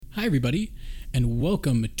Hi, everybody, and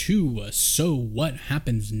welcome to So What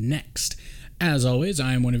Happens Next. As always,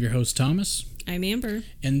 I am one of your hosts, Thomas. I'm Amber.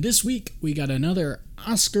 And this week, we got another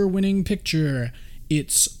Oscar-winning picture.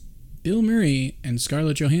 It's Bill Murray and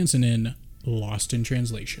Scarlett Johansson in Lost in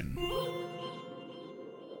Translation.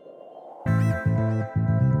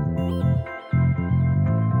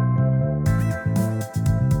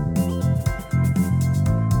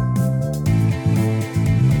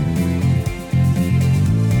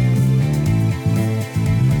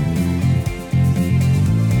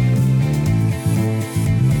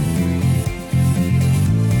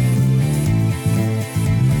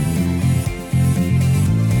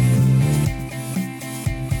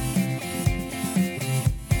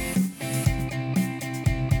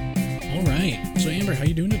 So Amber, how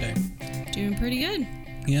you doing today? Doing pretty good.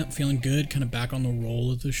 Yep, feeling good. Kind of back on the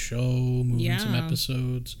roll of the show, moving some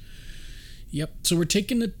episodes. Yep, so we're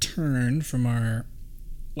taking a turn from our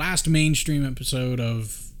last mainstream episode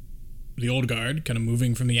of The Old Guard, kind of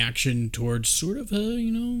moving from the action towards sort of a,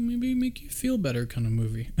 maybe make you feel better kind of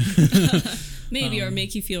movie. Maybe, or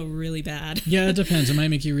make you feel really bad. Yeah, it depends. It might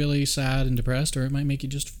make you really sad and depressed, or it might make you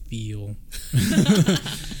just feel.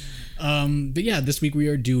 But yeah, this week we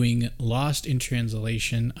are doing Lost in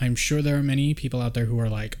Translation. I'm sure there are many people out there who are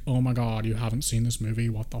like, oh my god, you haven't seen this movie?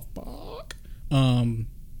 What the fuck?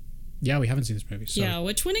 Yeah, we haven't seen this movie. So. Yeah,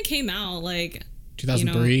 which when it came out,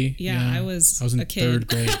 2003? I was in a kid. third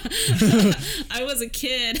grade. I was a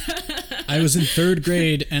kid. I was in third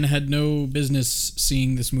grade and had no business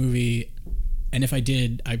seeing this movie. And if I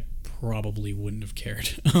did, I probably wouldn't have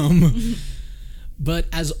cared. But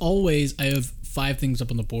as always, I have 5 things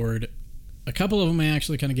up on the board. A couple of them I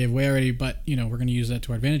actually kind of gave away already, but, we're going to use that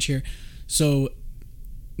to our advantage here. So,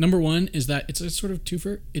 number 1 is that it's a sort of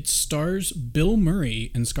twofer. It stars Bill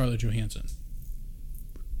Murray and Scarlett Johansson.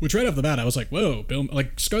 Which right off the bat, I was like, whoa,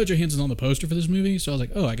 Scarlett Johansson's on the poster for this movie, so I was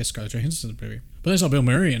like, oh, I guess Scarlett Johansson's in the movie. But I saw Bill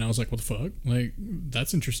Murray, and I was like, what the fuck?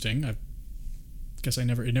 That's interesting. I guess it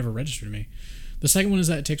never registered to me. The second one is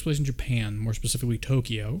that it takes place in Japan, more specifically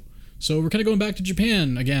Tokyo. So we're kind of going back to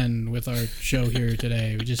Japan again with our show here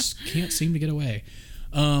today. We just can't seem to get away.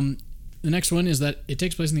 The next one is that it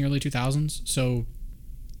takes place in the early 2000s. So,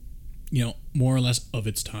 more or less of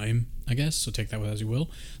its time, I guess. So take that with as you will.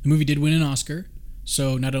 The movie did win an Oscar.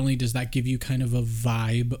 So not only does that give you kind of a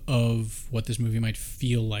vibe of what this movie might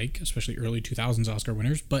feel like, especially early 2000s Oscar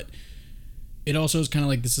winners, but it also is kind of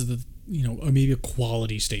like this is the, or maybe a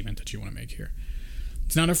quality statement that you want to make here.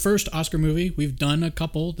 It's not our first Oscar movie. We've done a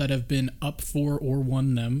couple that have been up for or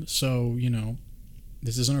won them. So,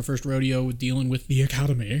 this isn't our first rodeo with dealing with the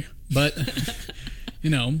Academy. But,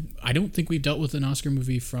 I don't think we've dealt with an Oscar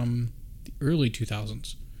movie from the early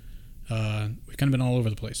 2000s. We've kind of been all over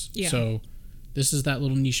the place. Yeah. So, this is that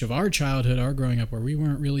little niche of our childhood, our growing up, where we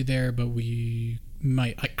weren't really there, but we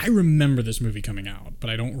might. I remember this movie coming out, but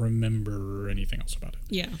I don't remember anything else about it.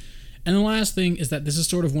 Yeah. And the last thing is that this is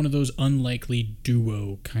sort of one of those unlikely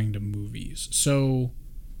duo kind of movies. So,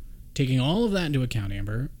 taking all of that into account,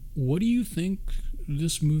 Amber, what do you think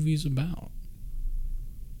this movie's about?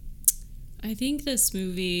 I think this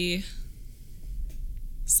movie,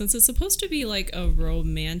 since it's supposed to be like a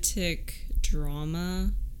romantic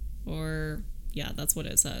drama, that's what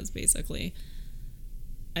it says, basically.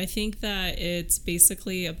 I think that it's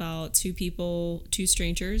basically about two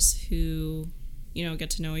strangers who get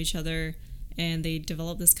to know each other, and they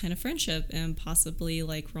develop this kind of friendship and possibly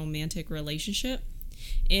romantic relationship.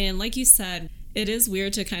 And like you said, it is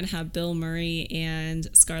weird to kind of have Bill Murray and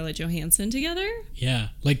Scarlett Johansson together. Yeah,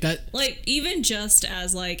 like that. Even just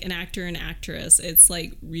as an actor and actress, it's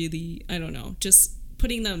really, I don't know, just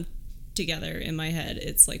putting them together in my head,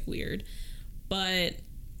 it's weird. But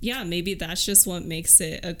yeah, maybe that's just what makes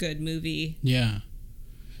it a good movie. Yeah.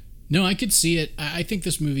 No, I could see it. I think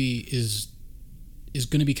this movie is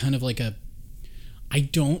going to be kind of I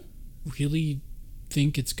don't really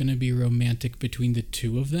think it's going to be romantic between the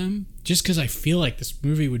two of them, just because I feel like this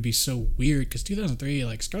movie would be so weird, because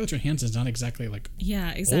 2003, Scarlett Johansson's not exactly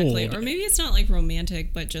yeah, exactly old. Or maybe it's not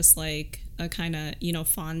romantic, but just a kind of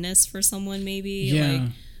fondness for someone, maybe. Yeah.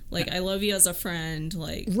 I love you as a friend,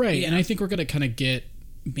 right. Yeah. And I think we're going to kind of get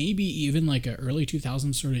maybe even a early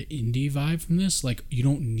 2000s sort of indie vibe from this. You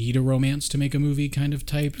don't need a romance to make a movie kind of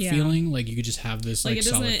type feeling. You could just have this it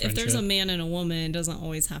doesn't, solid friendship. if there's a man and a woman, it doesn't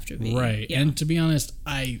always have to be. Right. Yeah. And to be honest,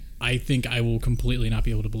 I think I will completely not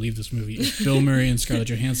be able to believe this movie if Bill Murray and Scarlett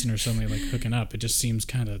Johansson are suddenly hooking up. It just seems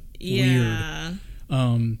kind of weird.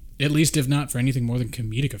 At least if not for anything more than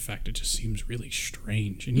comedic effect, it just seems really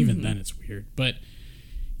strange. And even then it's weird. But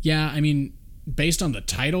yeah, I mean, based on the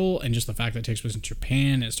title and just the fact that it takes place in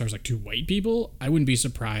Japan and it stars like two white people, I wouldn't be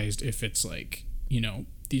surprised if it's like,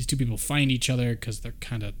 these two people find each other because they're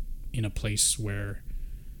kind of in a place where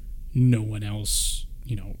no one else,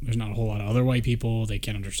 there's not a whole lot of other white people. They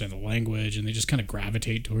can't understand the language and they just kind of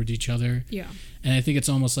gravitate towards each other. Yeah. And I think it's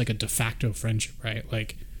almost like a de facto friendship, right?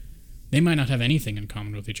 Like they might not have anything in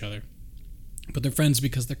common with each other, but they're friends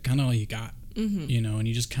because they're kind of all you got, and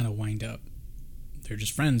you just kind of wind up. They're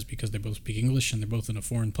just friends because they both speak English and they're both in a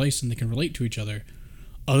foreign place and they can relate to each other.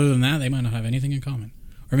 Other than that, they might not have anything in common.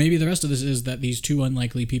 Or maybe the rest of this is that these two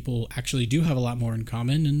unlikely people actually do have a lot more in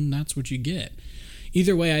common and that's what you get.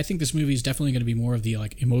 Either way, I think this movie is definitely going to be more of the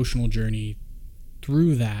like emotional journey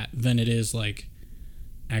through that than it is like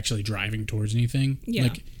actually driving towards anything. Yeah.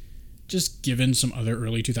 Like just given some other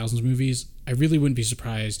early 2000s movies, I really wouldn't be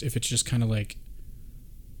surprised if it's just kind of like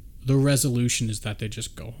the resolution is that they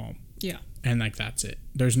just go home. Yeah. And like that's it.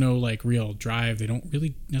 There's no like real drive. They don't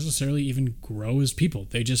really necessarily even grow as people.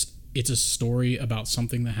 It's a story about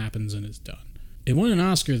something that happens and it's done. It won an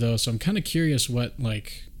Oscar though, so I'm kind of curious what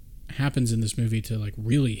like happens in this movie to like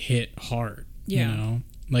really hit hard. Yeah.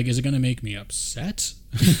 Like is it going to make me upset?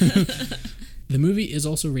 The movie is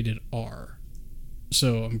also rated R.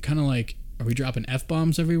 So I'm kind of like, are we dropping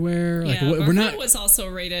F-bombs everywhere? Like yeah, we're not. It was also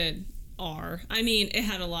rated R. I mean, it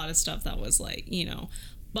had a lot of stuff that was like,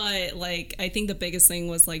 but like I think the biggest thing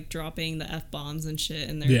was like dropping the F-bombs and shit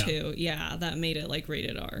in there too. Yeah, that made it like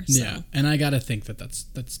rated R. So. Yeah, and I gotta think that's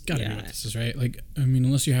gotta be what this is, right? Like, I mean,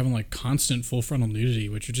 unless you're having like constant full frontal nudity,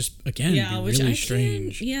 which would just again be really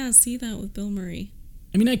strange. See that with Bill Murray.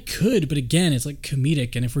 I mean, I could, but again, it's like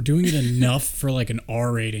comedic, and if we're doing it enough for like an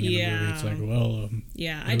R rating in the movie, it's like, well,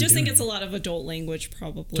 I just think it's a lot of adult language,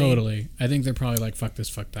 probably. Totally, I think they're probably like fuck this,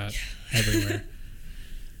 fuck that, everywhere.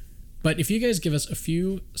 But if you guys give us a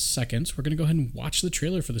few seconds, we're gonna go ahead and watch the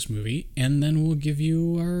trailer for this movie, and then we'll give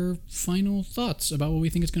you our final thoughts about what we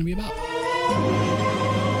think it's gonna be about.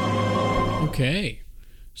 Okay,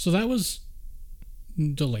 so that was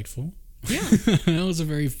delightful. Yeah. That was a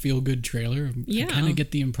very feel-good trailer. Yeah. I kind of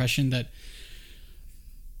get the impression that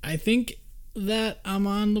I think that I'm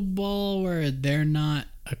on the ball where they're not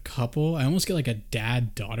a couple. I almost get like a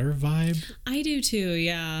dad-daughter vibe. I do too,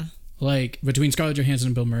 yeah. Like between Scarlett Johansson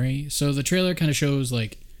and Bill Murray. So the trailer kind of shows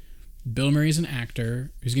like Bill Murray's an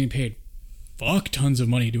actor who's getting paid fuck tons of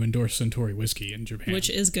money to endorse Suntory whiskey in Japan.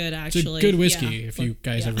 Which is good, actually. It's a good whiskey if you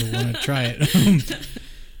guys ever want to try it.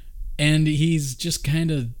 And he's just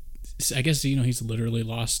kind of, I guess, he's literally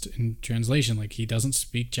lost in translation. Like, he doesn't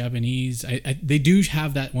speak Japanese. They do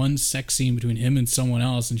have that one sex scene between him and someone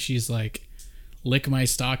else, and she's like, lick my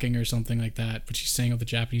stocking or something like that. But she's saying with a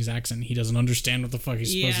Japanese accent, and he doesn't understand what the fuck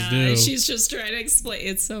he's supposed to do. She's just trying to explain.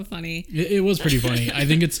 It's so funny. It was pretty funny. I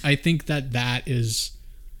think that is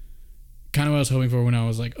kind of what I was hoping for when I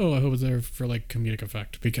was like, oh, I hope it's there for like comedic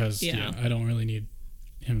effect, because I don't really need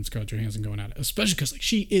him and Scarlett Johansson going at it, especially because like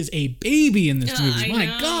she is a baby in this movie. My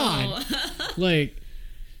God, like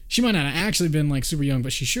she might not have actually been like super young,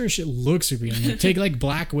 but she sure as shit looks super young. Like, take like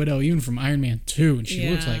Black Widow, even from Iron Man 2, and she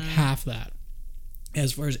looks like half that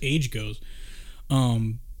as far as age goes.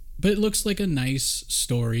 But it looks like a nice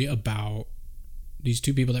story about these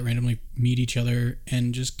two people that randomly meet each other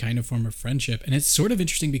and just kind of form a friendship. And it's sort of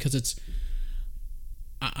interesting because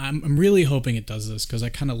I'm really hoping it does this, because I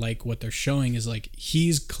kind of like what they're showing is like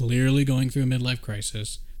he's clearly going through a midlife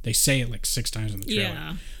crisis. They say it like 6 times in the trailer.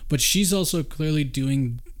 Yeah. But she's also clearly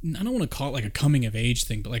doing, I don't want to call it like a coming of age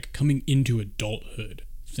thing, but like coming into adulthood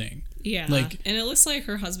thing. Yeah. Like, and it looks like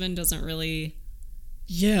her husband doesn't really.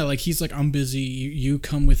 Yeah, like he's like, I'm busy. You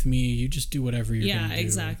come with me. You just do whatever you're going to do. Yeah,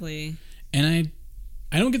 exactly. And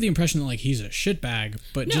I don't get the impression that like he's a shitbag,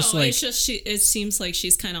 but no, just like it's just it seems like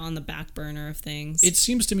she's kind of on the back burner of things. It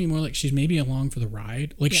seems to me more like she's maybe along for the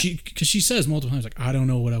ride, like because she says multiple times like, I don't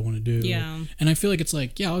know what I want to do. Yeah, and I feel like it's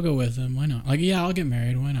like, yeah, I'll go with him. Why not? Like, yeah, I'll get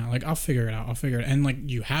married. Why not? Like, I'll figure it out. And like,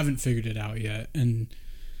 you haven't figured it out yet, and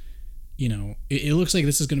it looks like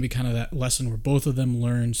this is going to be kind of that lesson where both of them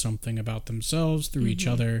learn something about themselves through each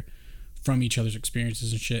other, from each other's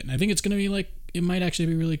experiences and shit. And I think it's going to be like, it might actually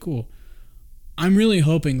be really cool. I'm really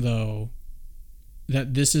hoping, though,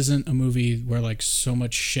 that this isn't a movie where, like, so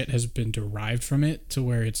much shit has been derived from it to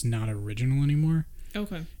where it's not original anymore.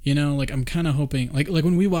 Okay. Like, I'm kind of hoping... Like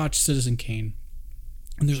when we watch Citizen Kane,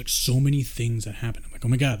 and there's, like, so many things that happen. I'm like, oh,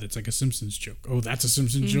 my God, that's, like, a Simpsons joke. Oh, that's a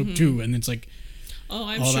Simpsons joke, too. And it's, like... Oh,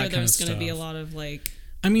 I'm sure there's going to be a lot of, like...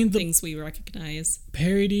 I mean, things we recognize.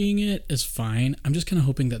 Parodying it is fine. I'm just kind of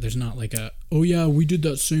hoping that there's not like a, oh yeah, we did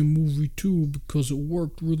that same movie too because it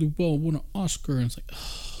worked really well, won an Oscar, and it's like,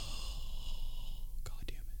 oh,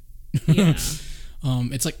 God damn it.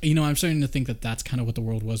 It's like, I'm starting to think that that's kind of what the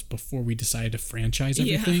world was before we decided to franchise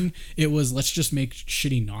everything. It was, let's just make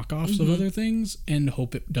shitty knockoffs of other things and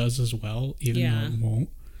hope it does as well, even though it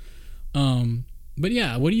won't. But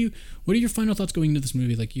yeah, what are your final thoughts going into this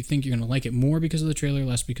movie? Like, you think you're gonna like it more because of the trailer,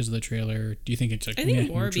 less because of the trailer? Do you think it's like, I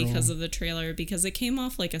think more neutral? because of the trailer, because it came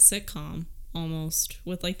off like a sitcom almost,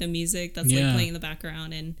 with like the music that's like playing in the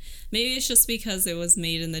background, and maybe it's just because it was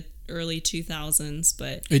made in the early 2000s,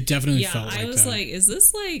 but it definitely felt like that. I was like, is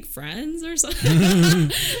this like Friends or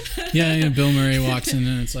something? yeah, Bill Murray walks in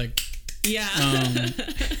and it's like,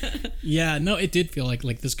 no, it did feel like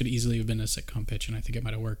this could easily have been a sitcom pitch, and I think it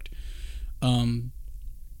might have worked.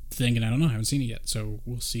 Thinking, I don't know, I haven't seen it yet, so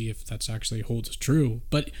we'll see if that's actually holds true.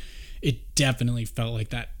 But it definitely felt like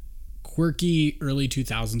that quirky early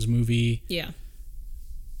 2000s movie. Yeah.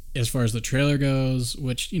 As far as the trailer goes,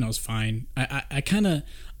 which, is fine. I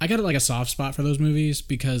got like a soft spot for those movies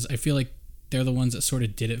because I feel like they're the ones that sort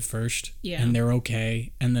of did it first. Yeah. And they're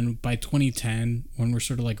okay. And then by 2010, when we're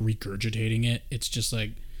sort of like regurgitating it, it's just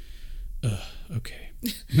like, okay.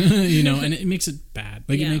 And it makes it bad.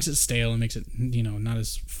 Like, it makes it stale and makes it, not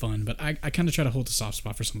as fun. But I kind of try to hold a soft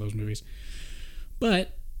spot for some of those movies.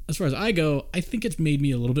 But as far as I go, I think it's made me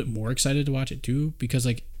a little bit more excited to watch it too, because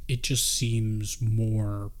like it just seems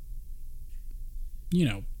more,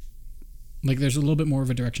 like there's a little bit more of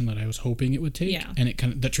a direction that I was hoping it would take. Yeah. And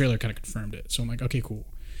the trailer kind of confirmed it. So I'm like, okay, cool.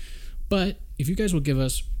 But if you guys will give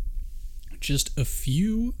us just a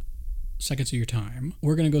few seconds of your time,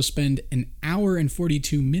 we're going to go spend an hour and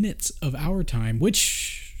 42 minutes of our time,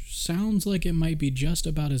 which sounds like it might be just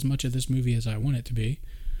about as much of this movie as I want it to be,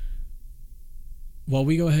 while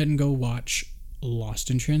we go ahead and go watch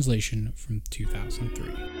Lost in Translation from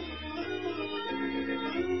 2003.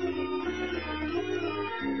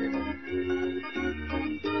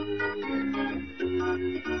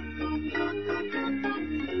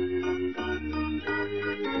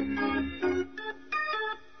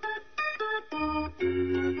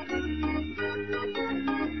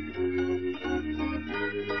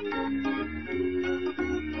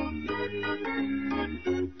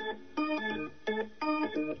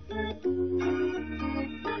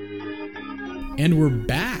 And we're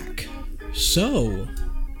back. So,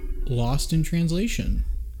 Lost in Translation.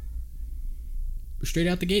 Straight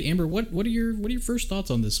out the gate, Amber, what are your first thoughts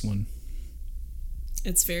on this one?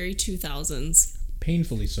 It's very 2000s.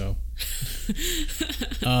 Painfully so.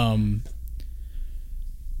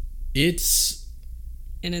 It's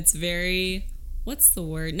very, what's the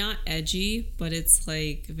word? Not edgy, but it's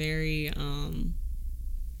like very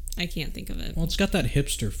I can't think of it. Well, it's got that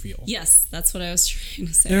hipster feel. Yes, that's what I was trying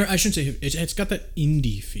to say. I shouldn't say it's got that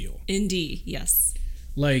indie feel. Indie, yes.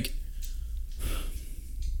 Like,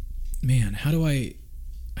 man, how do I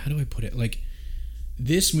put it? Like,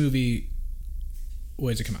 this movie,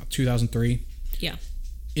 when did it come out? 2003? Yeah.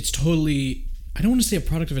 It's totally, I don't want to say a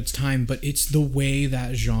product of its time, but it's the way that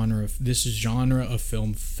this genre of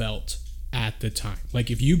film felt at the time.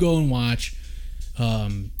 Like, if you go and watch,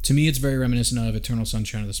 to me, it's very reminiscent of Eternal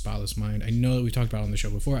Sunshine of the Spotless Mind. I know that we've talked about it on the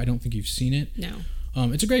show before. I don't think you've seen it. No.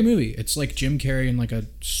 It's a great movie. It's like Jim Carrey in like a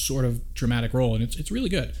sort of dramatic role, and it's really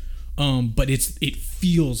good. But it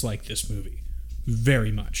feels like this movie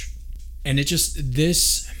very much, and it just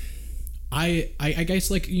this. I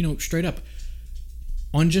guess, like, straight up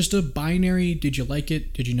on just a binary. Did you like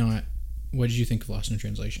it? Did you not? What did you think of Lost in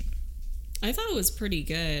Translation? I thought it was pretty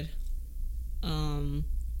good.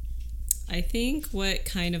 I think what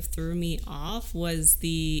kind of threw me off was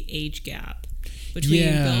the age gap between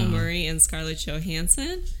Bill Murray and Scarlett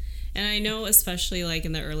Johansson. And I know, especially like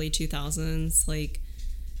in the early 2000s, like,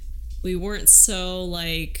 we weren't so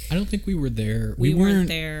like, I don't think we were there. We weren't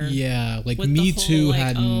there. Yeah, like with Me the whole, Too like,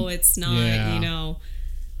 hadn't. oh, it's not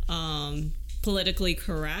politically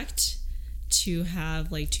correct to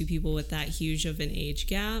have like two people with that huge of an age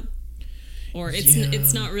gap, or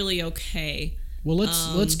it's not really okay. Well,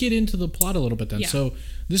 let's get into the plot a little bit then. Yeah. So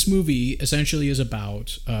this movie essentially is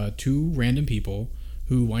about two random people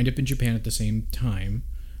who wind up in Japan at the same time,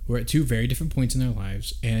 who are at two very different points in their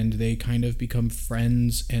lives, and they kind of become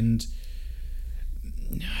friends. And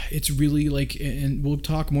it's really like, and we'll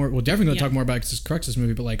talk more. We'll definitely talk more about it because this corrects this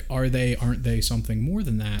movie. But like, aren't they something more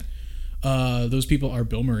than that? Those people are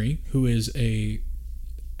Bill Murray, who is a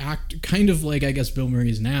kind of like, I guess Bill Murray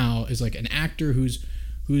is now, is like an actor who's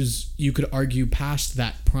you could argue past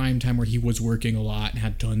that prime time where he was working a lot and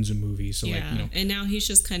had tons of movies. So and now he's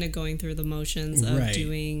just kind of going through the motions of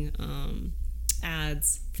doing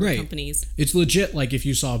ads for companies. It's legit. Like, if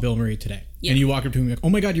you saw Bill Murray today and you walk up to him like, oh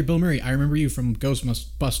my God, you're Bill Murray. I remember you from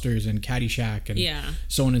Ghostbusters and Caddyshack and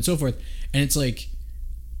so on and so forth. And it's like,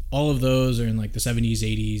 all of those are in like the 70s,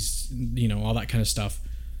 80s, you know, all that kind of stuff.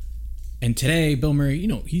 And today, Bill Murray, you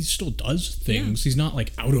know, he still does things. He's not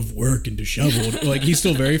like out of work and disheveled. Like, he's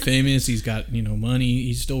still very famous. He's got, you know, money.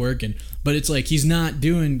 He's still working. But it's like he's not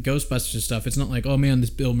doing Ghostbusters stuff. It's not like, oh man,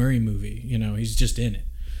 this Bill Murray movie. You know, he's just in it.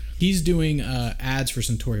 He's doing ads for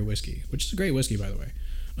Suntory whiskey, which is a great whiskey, by the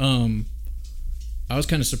way. I was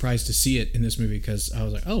kind of surprised to see it in this movie because I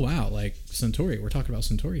was like, oh wow, like Suntory. We're talking about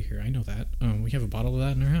Suntory here. I know that. We have a bottle of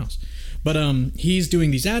that in our house. But he's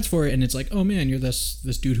doing these ads for it, and it's like, oh man, you're this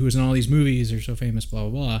dude who is in all these movies. You're so famous, blah, blah,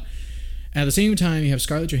 blah. At the same time, you have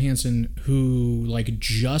Scarlett Johansson, who like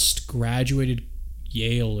just graduated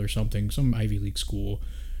Yale or something, some Ivy League school,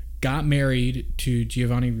 got married to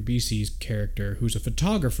Giovanni Ribisi's character, who's a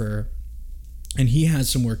photographer, and he has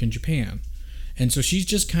some work in Japan. And so she's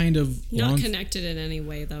just kind of not connected in any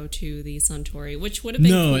way though to the Suntory, which would have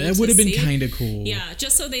been it would have been kind of cool. Yeah,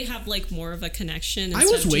 just so they have like more of a connection. I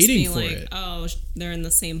was waiting for it. Oh, they're in the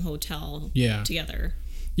same hotel. Together.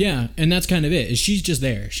 Yeah, and that's kind of it. Is she's just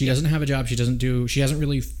there. She doesn't have a job. She hasn't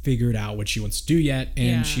really figured out what she wants to do yet,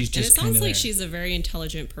 and she's just. And it sounds like she's a very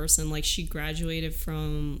intelligent person. Like she graduated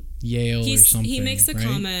from Yale or something. He makes the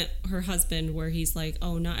comment, her husband, where he's like,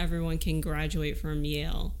 "Oh, not everyone can graduate from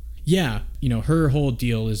Yale." Yeah, you know, her whole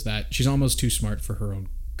deal is that she's almost too smart for her own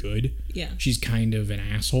good. Yeah. She's kind of an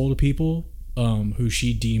asshole to people who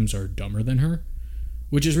she deems are dumber than her,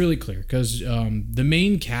 which is really clear because the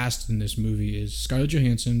main cast in this movie is Scarlett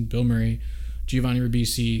Johansson, Bill Murray, Giovanni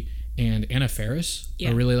Ribisi, and Anna Faris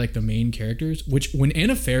are really like the main characters, which when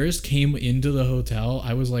Anna Faris came into the hotel,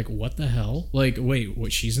 I was like, what the hell? Like, wait,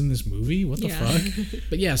 what, she's in this movie? What the fuck?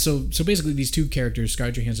 But yeah, so basically these two characters,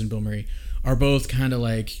 Scarlett Johansson and Bill Murray, are both kind of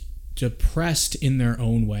like depressed in their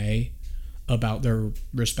own way about their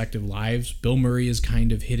respective lives. Bill Murray is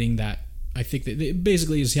kind of hitting that, I think that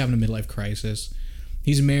basically he's having a midlife crisis.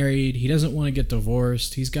 He's married. He doesn't want to get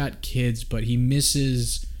divorced. He's got kids, but he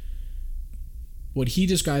misses what he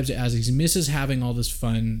describes it as. He misses having all this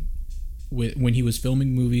fun with when he was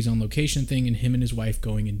filming movies on location thing and him and his wife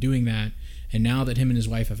going and doing that. And now that him and his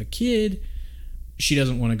wife have a kid, she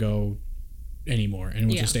doesn't want to go anymore and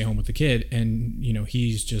wants to stay home with the kid, and you know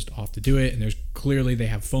he's just off to do it. And there's clearly they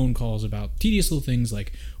have phone calls about tedious little things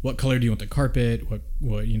like what color do you want the carpet,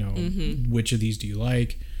 what you know, which of these do you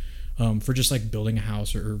like, for just like building a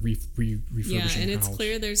house or refurbishing a house. And it's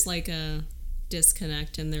clear there's like a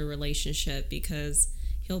disconnect in their relationship because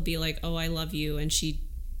he'll be like, oh, I love you, and she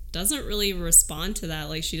doesn't really respond to that.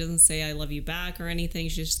 Like she doesn't say I love you back or anything.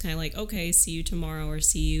 She's just kind of like, okay, see you tomorrow or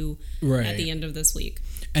see you at the end of this week.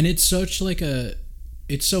 And it's such like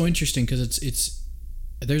it's so interesting because it's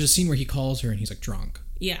there's a scene where he calls her and he's like drunk.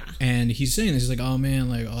 Yeah. And he's saying this, he's like, oh man,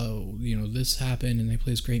 like, oh, you know, this happened and they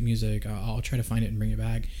play this great music. I'll try to find it and bring it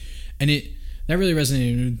back. And that really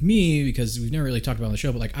resonated with me because we've never really talked about it on the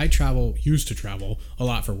show, but like I used to travel a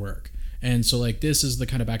lot for work. And so like this is the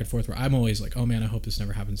kind of back and forth where I'm always like, oh man, I hope this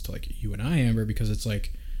never happens to like you and I, Amber, because it's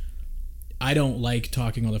like I don't like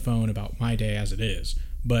talking on the phone about my day as it is.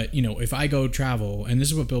 But, you know, if I go travel, and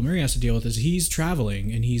this is what Bill Murray has to deal with, is he's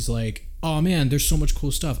traveling and he's like, oh man, there's so much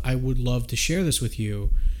cool stuff. I would love to share this with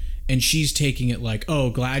you. And she's taking it like,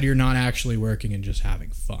 oh, glad you're not actually working and just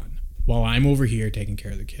having fun while I'm over here taking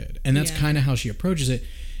care of the kid. And that's kind of how she approaches it.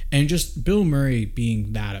 And just Bill Murray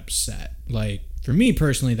being that upset, like, for me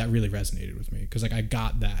personally, that really resonated with me because like I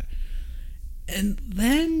got that. And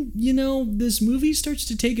then, you know, this movie starts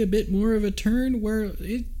to take a bit more of a turn where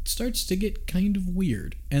it starts to get kind of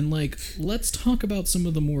weird. And like, let's talk about some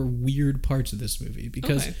of the more weird parts of this movie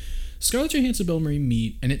because Scarlett Johansson and Bill Murray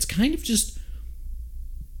meet, and it's kind of just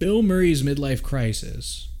Bill Murray's midlife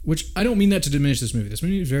crisis, which I don't mean that to diminish this movie. This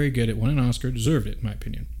movie is very good. It won an Oscar, deserved it in my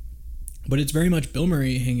opinion. But it's very much Bill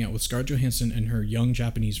Murray hanging out with Scarlett Johansson and her young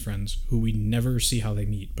Japanese friends who we never see how they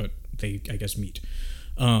meet, but they, I guess, meet.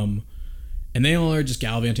 And they all are just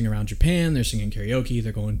gallivanting around Japan. They're singing karaoke.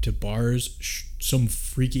 They're going to bars, some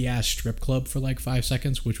freaky ass strip club for like 5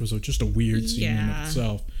 seconds, which was just a weird scene in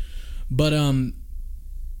itself. But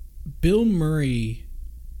Bill Murray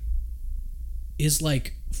is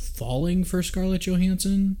like falling for Scarlett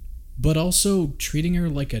Johansson, but also treating her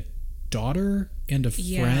like a daughter and a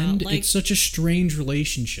friend. Like, it's such a strange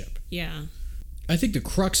relationship. Yeah. I think the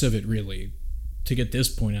crux of it, really, to get this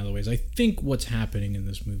point out of the way, is I think what's happening in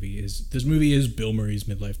this movie is Bill Murray's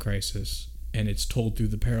midlife crisis, and it's told through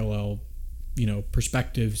the parallel, you know,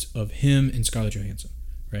 perspectives of him and Scarlett Johansson,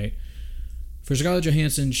 right? For Scarlett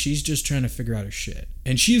Johansson, she's just trying to figure out her shit.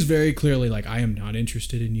 And she's very clearly like, I am not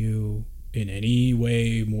interested in you in any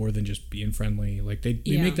way more than just being friendly. Like, they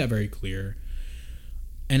make that very clear.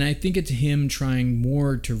 And I think it's him trying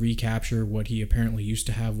more to recapture what he apparently used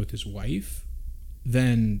to have with his wife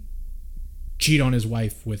than cheat on his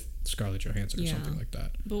wife with Scarlett Johansson or something like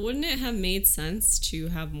that. But wouldn't it have made sense to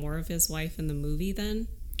have more of his wife in the movie then?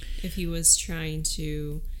 If he was trying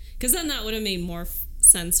to... Because then that would have made more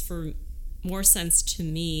sense to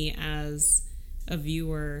me as a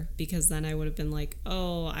viewer, because then I would have been like,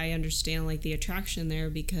 oh, I understand like the attraction there,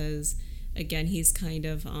 because again, he's kind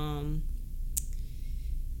of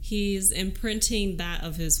he's imprinting that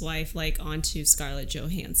of his wife like onto Scarlett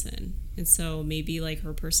Johansson. And so maybe like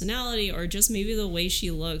her personality or just maybe the way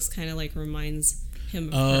she looks kind of like reminds him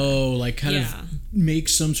of her. Like kind of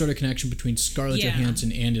makes some sort of connection between Scarlett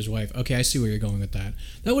Johansson and his wife. Okay, I see where you're going with that.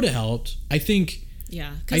 That would have helped. I think...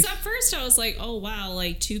 Yeah, because at first I was like, oh, wow,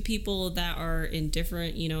 like two people that are in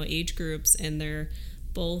different, age groups, and they're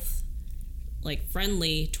both like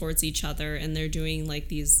friendly towards each other, and they're doing like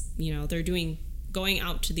these, going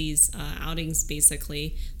out to these outings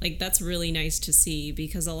basically. Like that's really nice to see,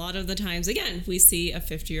 because a lot of the times, again, we see a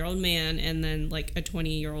 50-year-old man and then like a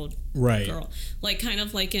 20-year-old girl, like kind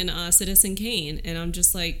of like in Citizen Kane, and I'm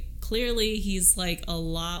just like, clearly he's like a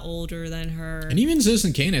lot older than her. And even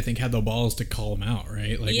Citizen Kane, I think, had the balls to call him out,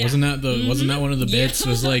 right? Like wasn't that one of the bits?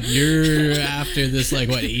 Was like, you're after this like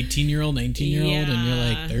what, 18-year-old, 19-year-old, and you're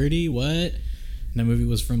like 30? What? And that movie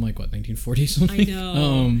was from like what, 1940 something? I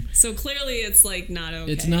know. So clearly it's like not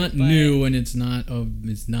okay. It's not new, and it's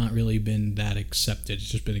not really been that accepted. It's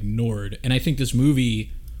just been ignored. And I think this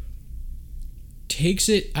movie takes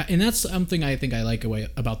it, and that's something I think I like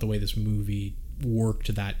about the way this movie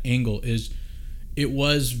worked that angle, is it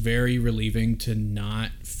was very relieving to not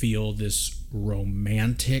feel this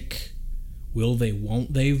romantic will they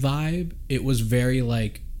won't they vibe. It was very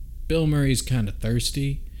like Bill Murray's kind of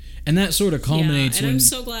thirsty, and that sort of culminates and I'm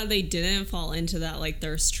so glad they didn't fall into that like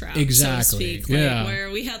thirst trap, exactly, so to speak, like, where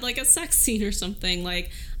we had like a sex scene or something. Like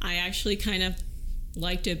I actually kind of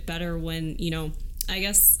liked it better when, I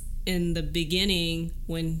guess in the beginning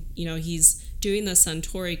when, he's doing the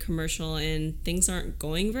Suntory commercial and things aren't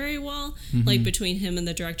going very well, like between him and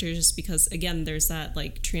the director, just because again there's that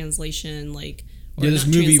like translation, like, or this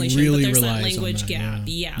not movie translation, really but there's relies that language on that,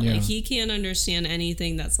 gap. Like he can't understand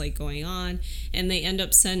anything that's like going on, and they end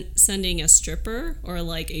up sending a stripper or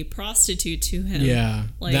like a prostitute to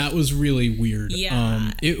him. Like, that was really weird.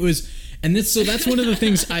 It was, and that's one of the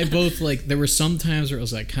things I both like. There were some times where it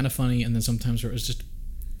was like kind of funny, and then sometimes where it was just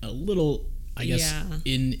a little, I guess,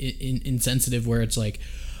 insensitive, where it's like,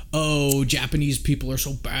 oh, Japanese people are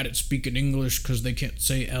so bad at speaking English because they can't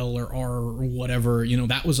say L or R or whatever.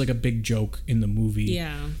 That was like a big joke in the movie.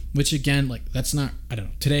 Yeah. Which again, like, that's not, I don't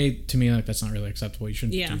know. Today, to me, like, that's not really acceptable. You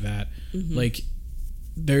shouldn't do that. Mm-hmm. Like,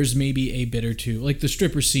 there's maybe a bit or two. Like, the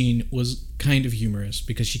stripper scene was kind of humorous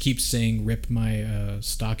because she keeps saying, rip my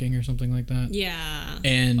stocking or something like that. Yeah.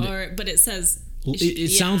 But it says... It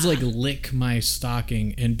sounds like lick my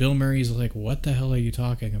stocking, and Bill Murray's like, what the hell are you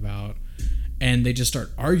talking about? And they just start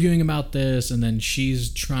arguing about this, and then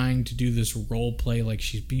she's trying to do this role play like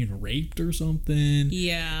she's being raped or something.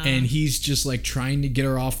 Yeah. And he's just like trying to get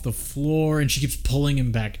her off the floor, and she keeps pulling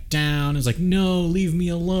him back down. It's like, no, leave me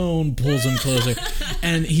alone. Pulls him closer.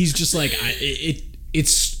 And he's just like,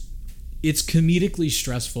 it's comedically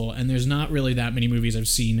stressful, and there's not really that many movies I've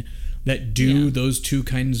seen that do those two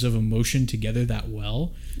kinds of emotion together that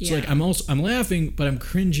well. So like I'm laughing, but I'm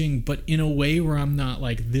cringing, but in a way where I'm not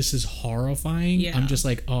like, this is horrifying. I'm just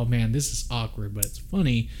like, oh man, this is awkward, but it's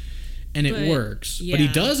funny, and it works. But he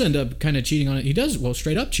does end up kind of cheating on it. He does,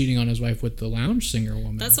 straight up cheating on his wife with the lounge singer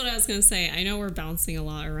woman. That's what I was gonna say. I know we're bouncing a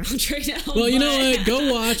lot around right now. Well, you know what?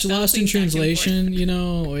 Go watch Lost in Translation.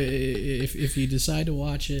 If you decide to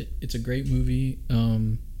watch it, it's a great movie.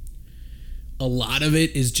 A lot of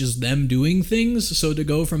it is just them doing things. So to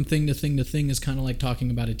go from thing to thing to thing is kind of like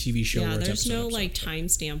talking about a TV show. Yeah, there's no like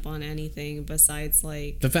timestamp on anything besides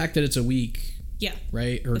like the fact that it's a week. Yeah.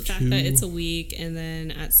 Right? Or the fact that it's a week, and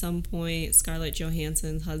then at some point Scarlett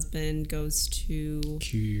Johansson's husband goes to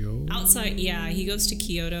Kyoto. Outside. Yeah, he goes to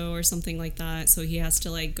Kyoto or something like that. So he has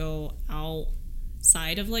to like go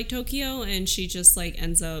outside of like Tokyo, and she just like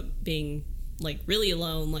ends up being like really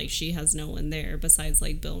alone. Like she has no one there besides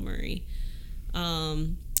like Bill Murray.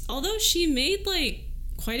 Although she made like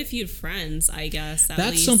quite a few friends, I guess.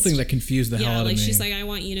 That's something that confused the hell out of me. She's like, I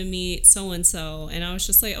want you to meet so and so, and I was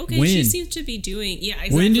just like, okay, she seems to be doing. Yeah,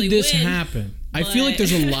 exactly. When did this happen? I feel like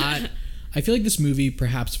there's a lot. I feel like this movie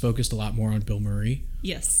perhaps focused a lot more on Bill Murray.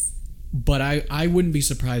 Yes. But I wouldn't be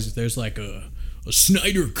surprised if there's like a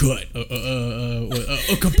Snyder cut, a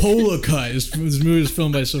Coppola cut. This movie is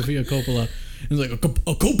filmed by Sofia Coppola. It's like a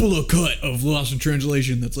Coppola cut of Lost in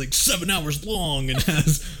Translation that's like 7 hours long and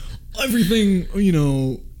has everything, you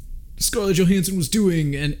know, Scarlett Johansson was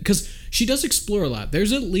doing. And because she does explore a lot.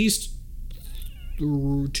 There's at least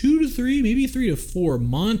 2 to 3, maybe 3 to 4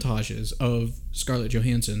 montages of Scarlett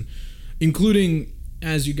Johansson, including,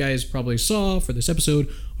 as you guys probably saw for this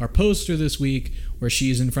episode, our poster this week where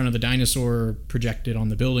she's in front of the dinosaur projected on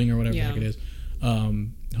the building or whatever the heck it is.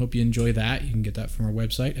 Hope you enjoy that. You can get that from our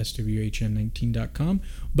website, swhn19.com.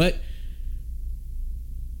 But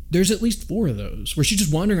there's at least 4 of those where she's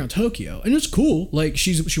just wandering around Tokyo, and it's cool. Like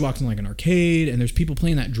she walks in like an arcade, and there's people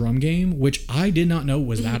playing that drum game, which I did not know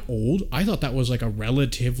was that old. I thought that was like a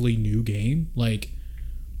relatively new game. Like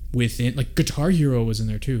within, like Guitar Hero was in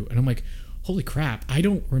there too, and I'm like, holy crap! I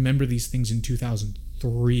don't remember these things in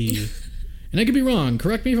 2003, and I could be wrong.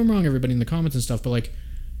 Correct me if I'm wrong, everybody in the comments and stuff. But like,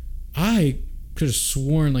 I could have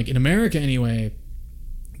sworn, like in America anyway,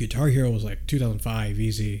 Guitar Hero was like 2005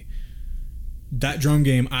 easy. That drum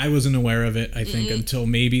game, I wasn't aware of it, I think, until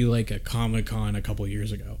maybe like a Comic-Con a couple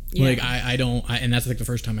years ago. Yeah. Like and that's like the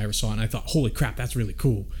first time I ever saw it, and I thought, holy crap, that's really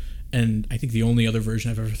cool. And I think the only other version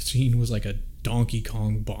I've ever seen was like a Donkey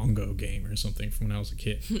Kong bongo game or something from when I was a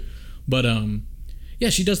kid. But yeah,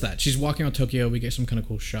 she does that. She's walking around Tokyo. We get some kind of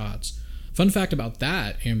cool shots. Fun fact about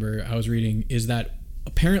that, Amber, I was reading, is that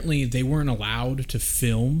apparently they weren't allowed to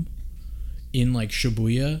film in like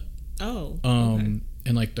Shibuya. Oh. Okay.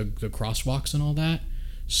 And like the crosswalks and all that.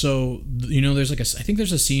 So, you know, there's like I think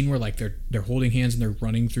there's a scene where like they're holding hands and they're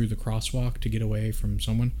running through the crosswalk to get away from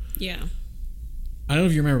someone. Yeah. I don't know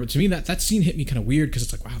if you remember, but to me that scene hit me kind of weird because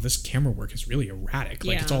it's like, wow, this camera work is really erratic.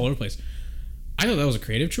 Like it's all over the place. I thought that was a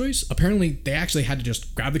creative choice. Apparently, they actually had to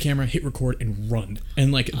just grab the camera, hit record, and run.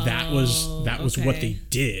 And like that was what they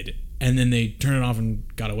did. And then they turned it off and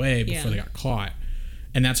got away before they got caught.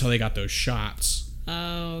 And that's how they got those shots.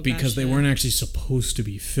 Oh, because they weren't actually supposed to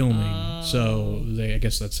be filming. So I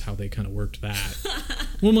guess that's how they kind of worked that.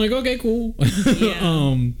 Well, I'm like, okay, cool.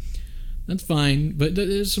 That's fine. But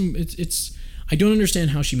there's some. It's. I don't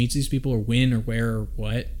understand how she meets these people or when or where or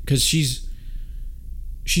what, because she's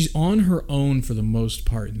on her own for the most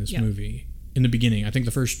part in this movie. In the beginning, I think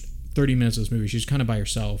the first 30 minutes of this movie, she's kind of by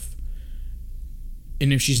herself.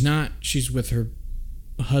 And if she's not, she's with her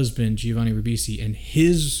husband, Giovanni Ribisi, and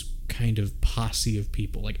his kind of posse of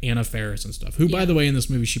people, like Anna Faris and stuff. Who, by the way, in this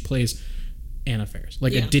movie, she plays Anna Faris.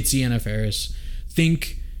 Like a ditzy Anna Faris.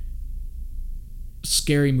 Think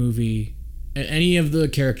Scary Movie. Any of the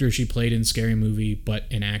characters she played in Scary Movie, but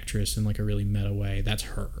an actress in like a really meta way, that's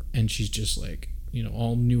her. And she's just like, you know,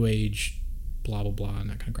 all new age, blah, blah, blah, and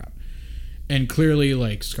that kind of crap. And clearly,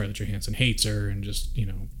 like, Scarlett Johansson hates her and just, you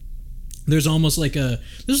know, there's almost like this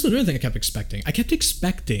is another thing I kept expecting. I kept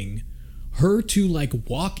expecting her to, like,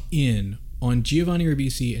 walk in on Giovanni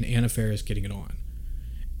Ribisi and Anna Faris getting it on.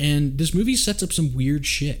 And this movie sets up some weird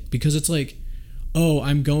shit because it's like, oh,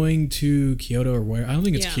 I'm going to Kyoto or where. I don't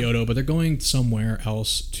think it's Kyoto, but they're going somewhere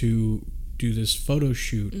else to do this photo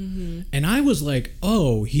shoot. And I was like,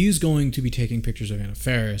 oh, he's going to be taking pictures of Anna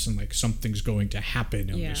Faris and like something's going to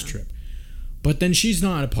happen on this trip. But then she's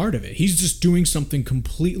not a part of it. He's just doing something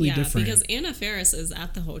completely different. Because Anna Faris is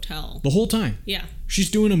at the hotel the whole time. Yeah,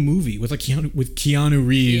 she's doing a movie with like Keanu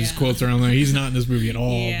Reeves quotes around there. He's not in this movie at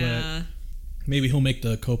all. But maybe he'll make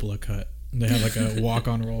the Coppola cut. They have like a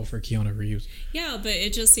walk-on role for Keanu Reeves. Yeah, but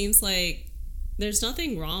it just seems like there's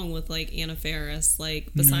nothing wrong with like Anna Faris,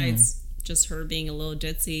 like besides just her being a little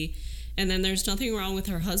ditzy, and then there's nothing wrong with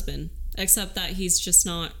her husband. Except that he's just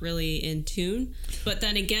not really in tune. But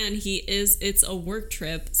then again, it's a work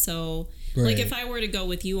trip. So, like, if I were to go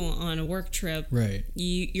with you on a work trip,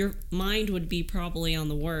 your mind would be probably on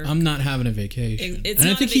the work. I'm not having a vacation. It's and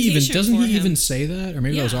not I think a vacation doesn't he for him. even say that? Or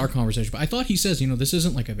maybe that was our conversation. But I thought he says, you know, this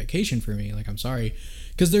isn't like a vacation for me. Like, I'm sorry.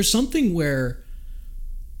 Because there's something where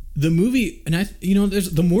the movie, and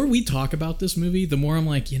the more we talk about this movie, the more I'm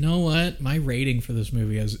like, you know what? My rating for this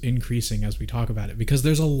movie is increasing as we talk about it, because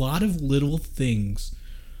there's a lot of little things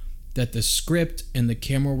that the script and the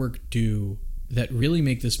camera work do that really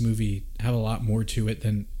make this movie have a lot more to it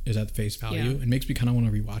than is at face value. It makes me kind of want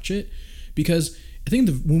to rewatch it, because I think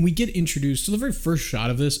when we get introduced, so the very first shot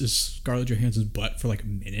of this is Scarlett Johansson's butt for like a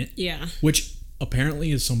minute, which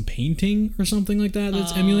apparently is some painting or something like that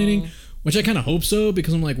that's emulating. Which I kind of hope so,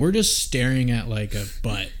 because I'm like, we're just staring at like a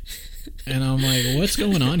butt. And I'm like, what's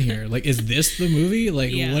going on here? Like, is this the movie?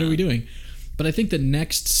 Like, what are we doing? But I think the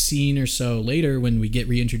next scene or so later, when we get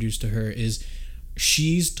reintroduced to her, is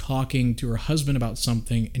she's talking to her husband about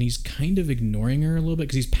something, and he's kind of ignoring her a little bit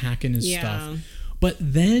because he's packing his stuff. But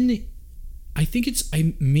then I think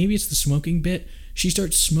maybe it's the smoking bit. She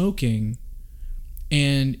starts smoking,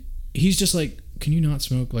 and he's just like, can you not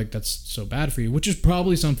smoke? Like, that's so bad for you, which is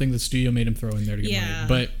probably something the studio made him throw in there to get money.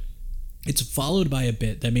 But it's followed by a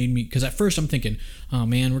bit that made me, because at first I'm thinking, oh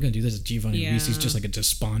man, we're gonna do this as Giovanni Ribisi. He's just like a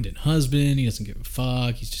despondent husband. He doesn't give a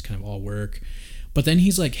fuck. He's just kind of all work. But then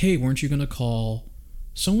he's like, hey, weren't you gonna call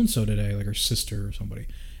so and so today, like her sister or somebody?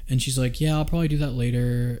 And she's like, yeah, I'll probably do that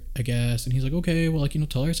later, I guess. And he's like, okay, well, like,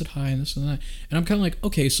 tell her I said hi and this and that. And I'm kind of like,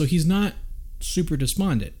 okay, so he's not super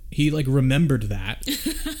despondent. He like remembered that.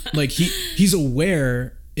 Like he's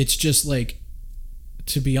aware. It's just like,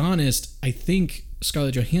 to be honest, I think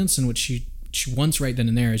Scarlett Johansson, what she wants right then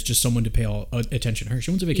and there is just someone to pay all attention to her.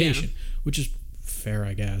 She wants a vacation, which is fair,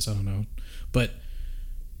 I guess. I don't know. But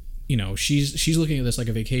she's looking at this like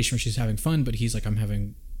a vacation where she's having fun, but he's like, I'm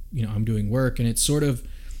having, I'm doing work. And it's sort of,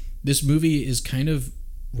 this movie is kind of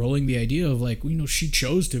rolling the idea of like, she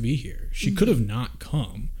chose to be here. She could have not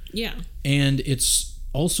come. Yeah. And it's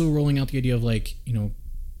also rolling out the idea of like,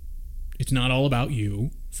 it's not all about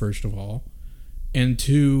you, first of all. And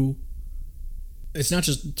two, it's not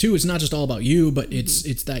just all about you, but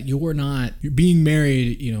it's that you're being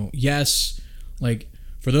married, yes, like,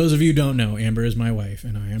 for those of you who don't know, Amber is my wife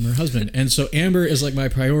and I am her husband. And so Amber is like my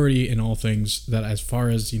priority in all things that, as far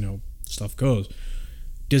as, stuff goes.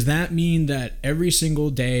 Does that mean that every single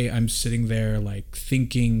day I'm sitting there like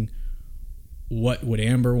thinking, what would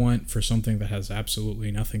Amber want for something that has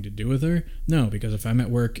absolutely nothing to do with her? No, because if I'm at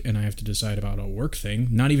work and I have to decide about a work thing,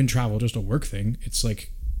 not even travel, just a work thing, it's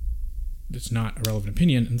like, it's not a relevant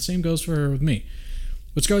opinion. And the same goes for her with me.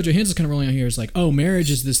 What Scarlett Johansson's kind of rolling out here is like, oh, marriage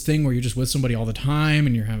is this thing where you're just with somebody all the time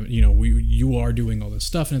and you're having, you are doing all this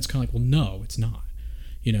stuff. And it's kind of like, well, no, it's not,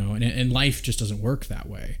 and life just doesn't work that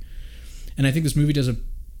way. And I think this movie does a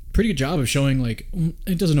pretty good job of showing, like,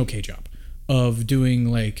 it does an okay job of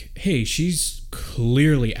doing like, hey, she's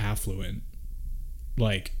clearly affluent.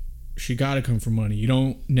 Like, she got to come from money. You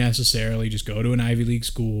don't necessarily just go to an Ivy League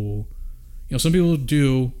school. Some people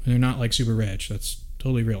do, and they're not like super rich. That's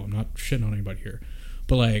totally real. I'm not shitting on anybody here.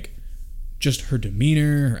 But like, just her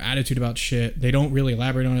demeanor, her attitude about shit, they don't really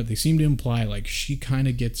elaborate on it. They seem to imply like she kind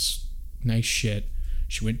of gets nice shit.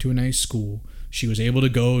 She went to a nice school. She was able to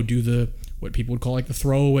go do what people would call like the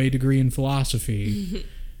throwaway degree in philosophy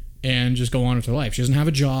and just go on with her life. She doesn't have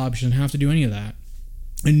a job. She doesn't have to do any of that.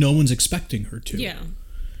 And no one's expecting her to. Yeah.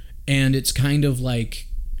 And it's kind of like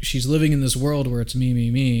she's living in this world where it's me, me,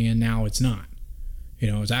 me, and now it's not.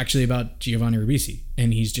 It's actually about Giovanni Ribisi.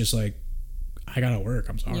 And he's just like, I gotta work.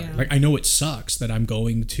 I'm sorry. Yeah. Like, I know it sucks that I'm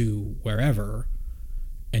going to wherever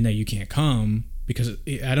and that you can't come, because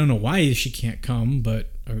I don't know why she can't come,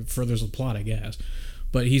 but furthers the plot, I guess.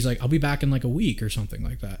 But he's like, I'll be back in like a week or something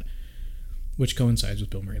like that, which coincides with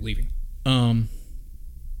Bill Murray leaving. And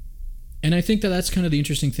I think that that's kind of the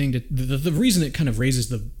interesting thing. The reason it kind of raises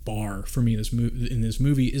the bar for me in this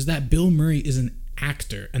movie is that Bill Murray is an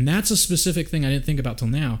actor, and that's a specific thing I didn't think about till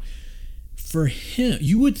now. For him,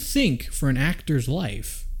 you would think for an actor's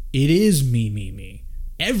life, it is me, me, me.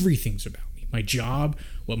 Everything's about me. My job,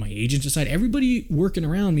 what my agents decide. Everybody working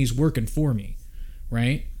around me is working for me,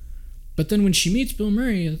 right? But then when she meets Bill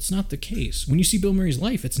Murray, it's not the case. When you see Bill Murray's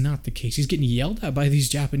life, it's not the case. He's getting yelled at by these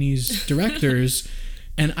Japanese directors.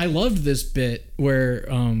 And I loved this bit where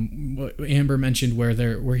what Amber mentioned, where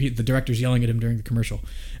the director's yelling at him during the commercial,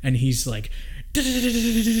 and he's like, and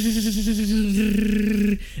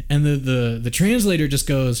the translator just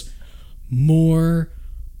goes, more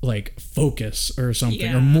like focus or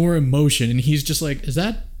something, or more emotion, and he's just like, is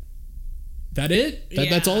that it?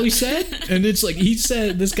 That's all he said? And it's like,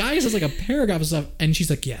 this guy says like a paragraph of stuff, and she's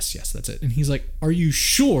like, yes, that's it. And he's like, are you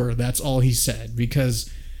sure that's all he said? Because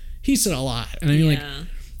he said a lot. And I mean, like,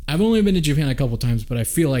 I've only been to Japan a couple times, but I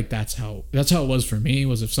feel like that's how it was for me,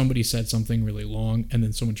 was if somebody said something really long and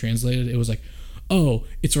then someone translated it was like, oh,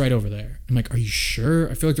 it's right over there. I'm like, are you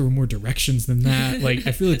sure? I feel like there were more directions than that. Like,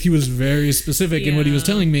 I feel like he was very specific in what he was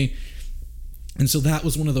telling me. And so that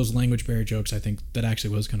was one of those language barrier jokes, I think, that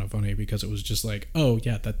actually was kind of funny, because it was just like, oh,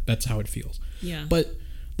 yeah, that's how it feels. Yeah. But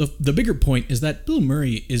the bigger point is that Bill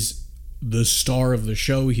Murray is the star of the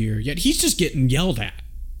show here, yet he's just getting yelled at.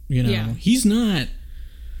 He's not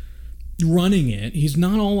running it. He's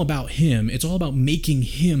not all about him. It's all about making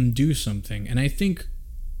him do something. And I think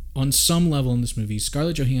on some level in this movie,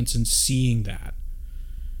 Scarlett Johansson seeing that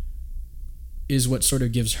is what sort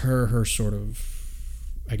of gives her sort of,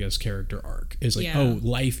 I guess, character arc. Is like, oh,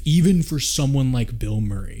 life, even for someone like Bill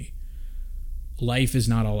Murray, life is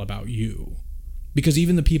not all about you. Because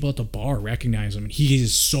even the people at the bar recognize him, and he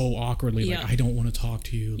is so awkwardly like, I don't want to talk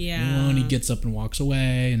to you. And he gets up and walks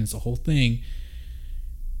away, and it's a whole thing.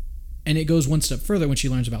 And it goes one step further when she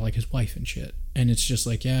learns about like his wife and shit. And it's just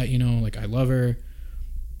like, like, I love her,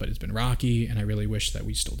 but it's been rocky, and I really wish that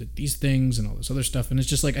we still did these things and all this other stuff. And it's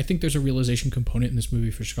just like, I think there's a realization component in this movie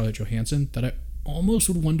for Scarlett Johansson that I almost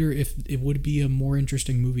would wonder if it would be a more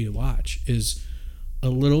interesting movie to watch, is a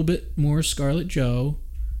little bit more Scarlett Jo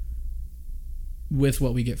with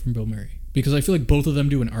what we get from Bill Murray. Because I feel like both of them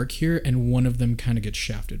do an arc here, and one of them kind of gets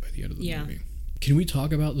shafted by the end of the movie. Can we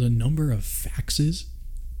talk about the number of faxes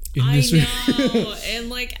in this movie? I know. And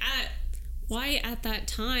like, why at that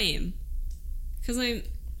time? Because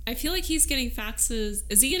I feel like he's getting faxes.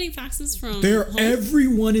 Is he getting faxes from home?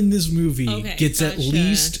 Everyone in this movie gets at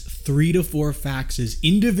least 3 to 4 faxes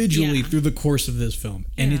individually through the course of this film.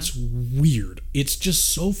 And it's weird. It's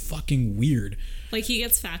just so fucking weird. Like, he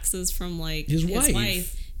gets faxes from like his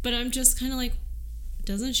wife. But I'm just kind of like,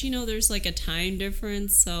 doesn't she know there's like a time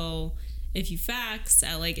difference? So if you fax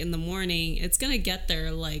at like in the morning, it's gonna get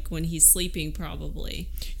there like when he's sleeping probably.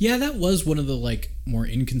 Yeah, that was one of the like more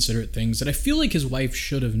inconsiderate things that I feel like his wife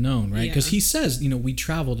should have known, right? Because he says, we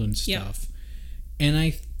traveled and stuff. And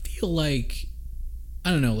I feel like, I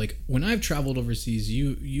don't know, like when I've traveled overseas,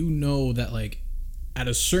 you know that like at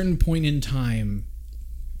a certain point in time,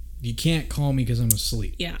 you can't call me because I'm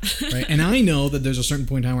asleep. Yeah. Right? And I know that there's a certain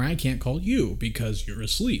point in time where I can't call you because you're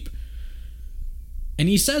asleep. And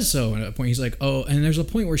he says so at a point. He's like, oh, and there's a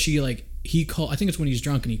point where she like, I think it's when he's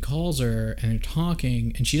drunk and he calls her and they're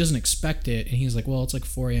talking and she doesn't expect it. And he's like, well, it's like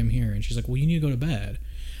 4 a.m. here. And she's like, well, you need to go to bed.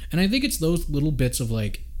 And I think it's those little bits of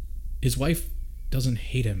like, his wife doesn't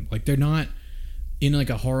hate him. Like they're not in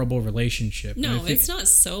like a horrible relationship. No, it's not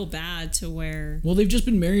so bad to where... Well, they've just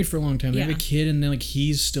been married for a long time. They have a kid and then like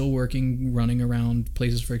he's still working, running around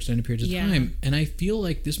places for extended periods of time. And I feel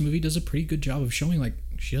like this movie does a pretty good job of showing like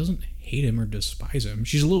she doesn't hate him or despise him.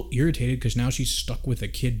 She's a little irritated because now she's stuck with a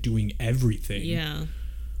kid doing everything. Yeah.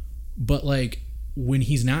 But like when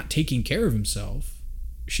he's not taking care of himself,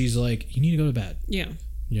 she's like, you need to go to bed. Yeah.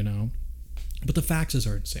 But the faxes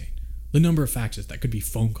are insane. The number of faxes that could be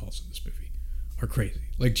phone calls in this movie are crazy.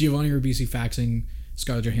 Like Giovanni Ribisi faxing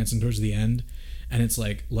Scarlett Johansson towards the end, and it's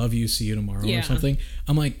like, love you, see you tomorrow or something.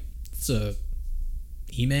 I'm like, it's a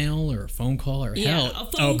email or a phone call or hell,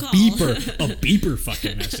 a beeper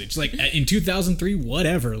fucking message. Like in 2003,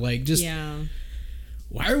 whatever. Like just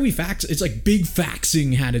why are we faxing? It's like Big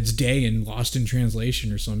Faxing had its day in Lost in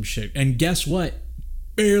Translation or some shit. And guess what?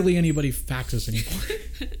 Barely anybody faxes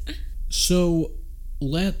anymore. So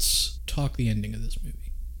let's talk the ending of this movie.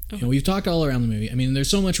 Okay. We've talked all around the movie. I mean, there's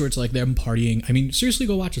so much where it's like them partying. I mean, seriously,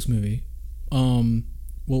 go watch this movie.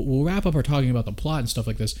 We'll wrap up our talking about the plot and stuff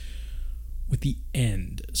like this with the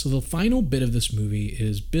end. So the final bit of this movie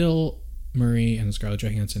is Bill Murray and Scarlett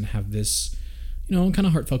Johansson have this, kind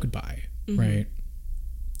of heartfelt goodbye, right?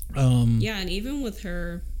 And even with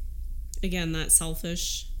her, again, that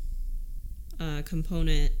selfish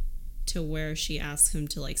component to where she asks him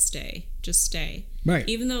to like just stay, right?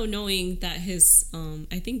 Even though knowing that his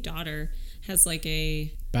I think daughter has like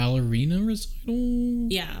a ballerina recital,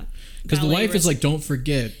 because the wife is like, don't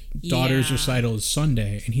forget daughter's recital is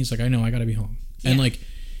Sunday, and he's like, I know, I gotta be home. And like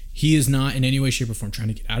he is not in any way, shape, or form trying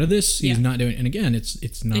to get out of this. He's not doing, and again,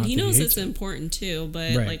 it's not, and he knows it's important too,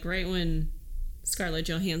 but like right when Scarlett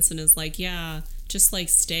Johansson is like, just like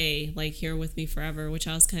stay like here with me forever, which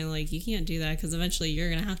I was kind of like, you can't do that because eventually you're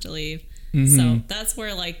gonna have to leave. So that's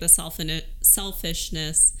where like the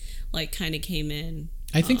selfishness like kind of came in.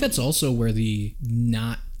 I think that's also where the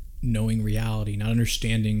not knowing reality, not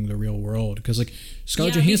understanding the real world, because like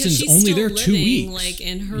Scarlett Johansson's only there 2 weeks, like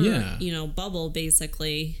in her bubble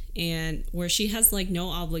basically, and where she has like no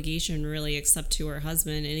obligation really except to her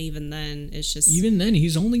husband, and even then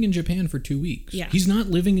he's only in Japan for 2 weeks. He's not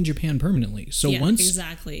living in Japan permanently, so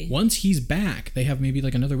once he's back, they have maybe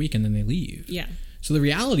like another week and then they leave. So the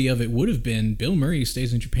reality of it would have been Bill Murray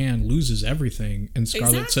stays in Japan, loses everything, and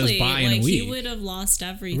Scarlett says bye in a week. He would have lost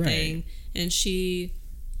everything, and she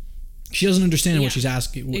doesn't understand what she's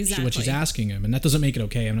asking. What she's asking him, and that doesn't make it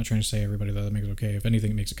okay. I'm not trying to say everybody that makes it okay. If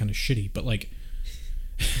anything, it makes it kind of shitty. But like,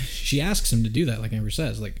 she asks him to do that. Like Amber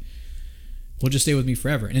says, like, "Well, just stay with me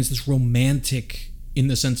forever." And it's this romantic, in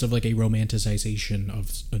the sense of like a romanticization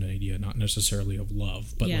of an idea, not necessarily of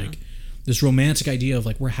love, but like this romantic idea of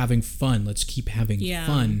like, we're having fun. Let's keep having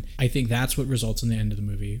fun. I think that's what results in the end of the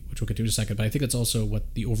movie, which we'll get to in a second. But I think that's also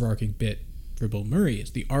what the overarching bit for Bill Murray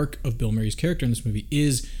is. The arc of Bill Murray's character in this movie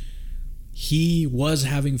is, he was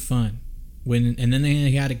having fun and then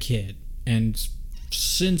they had a kid, and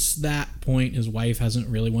since that point his wife hasn't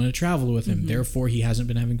really wanted to travel with him. Therefore he hasn't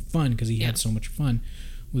been having fun because he had so much fun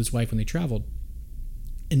with his wife when they traveled.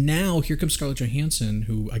 And now here comes Scarlett Johansson,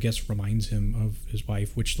 who I guess reminds him of his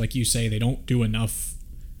wife, which, like you say, they don't do enough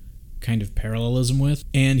kind of parallelism with.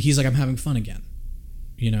 And he's like, I'm having fun again.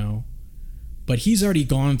 you know. But he's already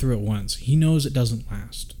gone through it once. He knows it doesn't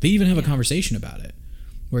last. They even have a conversation about it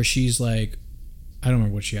where she's like, I don't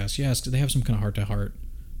remember what she asked. They have some kind of heart-to-heart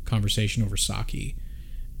conversation over sake.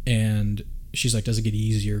 And she's like, does it get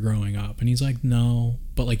easier growing up? And he's like, no.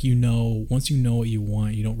 But like, you know, once you know what you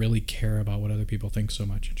want, you don't really care about what other people think so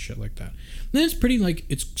much and shit like that. And then it's pretty, like,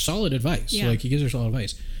 it's solid advice. Yeah. Like, he gives her solid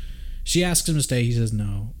advice. She asks him to stay. He says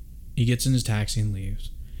no. He gets in his taxi and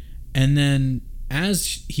leaves. And then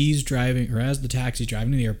as he's driving, or as the taxi's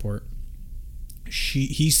driving to the airport,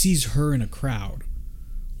 he sees her in a crowd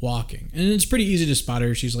walking. And it's pretty easy to spot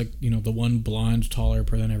her. She's like, you know, the one blonde, taller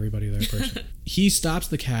than everybody there person. He stops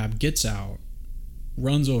the cab, gets out,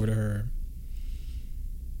 runs over to her,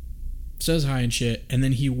 says hi and shit, and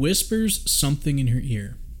then he whispers something in her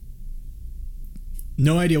ear.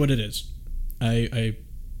 No idea what it is. I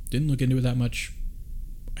didn't look into it that much.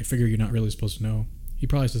 I figure you're not really supposed to know. He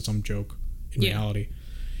probably said some joke in reality.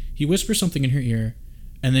 He whispers something in her ear,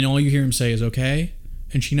 and then all you hear him say is, okay,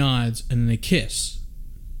 and she nods, and then they kiss.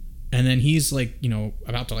 And then he's like, you know,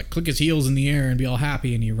 about to like click his heels in the air and be all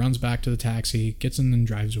happy, and he runs back to the taxi, gets in and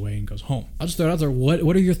drives away and goes home. I'll just throw it out there. What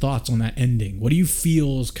are your thoughts on that ending? What do you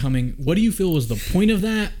feel is coming? What do you feel was the point of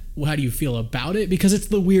that? How do you feel about it? Because it's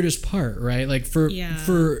the weirdest part, right? Like for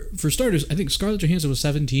starters, I think Scarlett Johansson was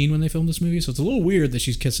 17 when they filmed this movie, so it's a little weird that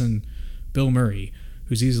she's kissing Bill Murray,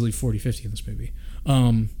 who's easily 40, 50 in this movie.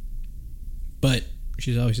 But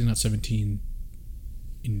she's obviously not 17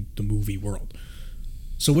 in the movie world.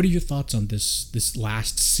 So what are your thoughts on this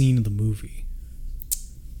last scene of the movie?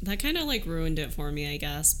 That kind of like ruined it for me, I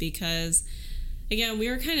guess, because again, we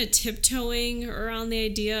were kind of tiptoeing around the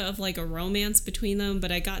idea of like a romance between them,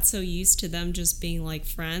 but I got so used to them just being like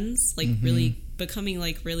friends, like really becoming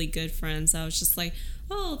like really good friends. I was just like,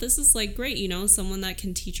 oh, this is like great, you know, someone that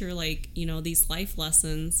can teach her like, you know, these life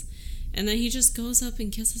lessons. And then he just goes up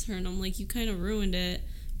and kisses her, and I'm like, you kind of ruined it,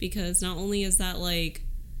 because not only is that like,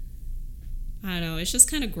 I don't know, it's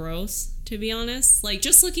just kind of gross, to be honest. Like,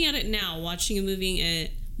 just looking at it now, watching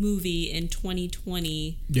a movie in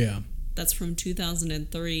 2020, that's from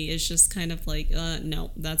 2003, is just kind of like,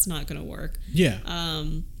 no, that's not gonna work.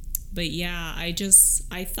 But yeah,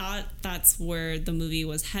 I thought that's where the movie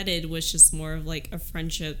was headed, was just more of like a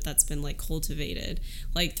friendship that's been like cultivated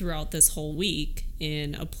like throughout this whole week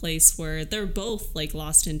in a place where they're both like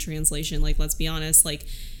lost in translation. Like, let's be honest, like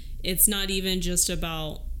it's not even just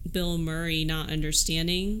about Bill Murray not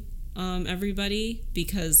understanding everybody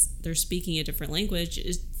because they're speaking a different language.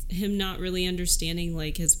 It's him not really understanding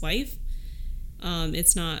like his wife.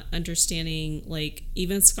 It's not understanding like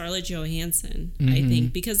even Scarlett Johansson, I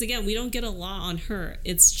think, because again, we don't get a lot on her.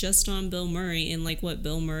 It's just on Bill Murray and like what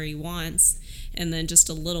Bill Murray wants, and then just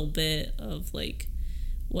a little bit of like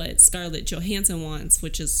what Scarlett Johansson wants,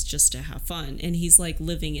 which is just to have fun. And he's like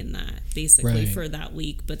living in that basically for that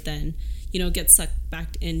week, but then, you know, gets sucked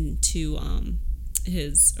back into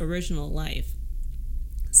his original life.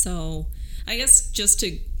 So I guess just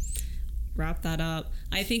to wrap that up,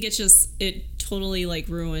 I think it totally like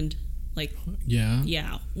ruined like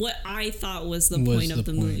what I thought was the point of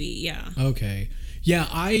the movie.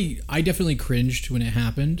 I definitely cringed when it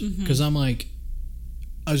happened, because I'm like,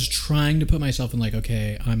 I was trying to put myself in like,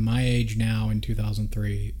 okay, I'm my age now in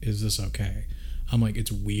 2003, is this okay? I'm like,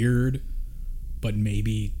 it's weird, but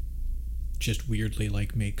maybe just weirdly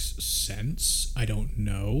like makes sense. I don't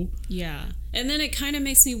know. Yeah. And then it kind of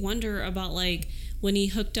makes me wonder about like when he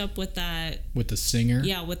hooked up with the singer.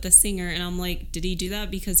 Yeah, with the singer, and I'm like, did he do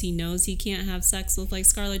that because he knows he can't have sex with like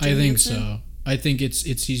Scarlett Johansson? I think so. I think it's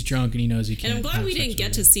he's drunk and he knows he can't. And I'm glad we didn't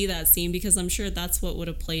get to see that scene, because I'm sure that's what would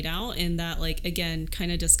have played out, and that like again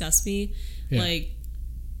kind of disgusts me. Yeah. Like,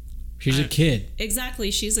 she's a kid.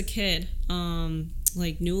 Exactly, she's a kid.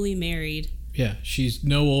 Like newly married. Yeah, she's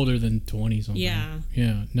no older than 20 something. Yeah.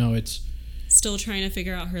 Yeah. No, it's still trying to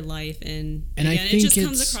figure out her life, and again, I think it just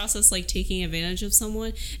comes across as like taking advantage of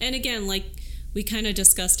someone. And again, like we kind of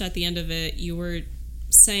discussed at the end of it, you were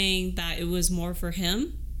saying that it was more for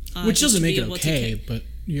him, which doesn't make it okay, but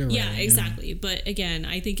you're right. Yeah, exactly. Yeah. But again,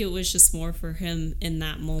 I think it was just more for him in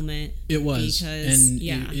that moment. It was, because, and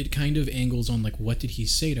it kind of angles on like, what did he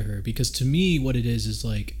say to her? Because to me, what it is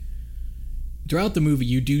like throughout the movie,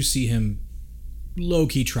 you do see him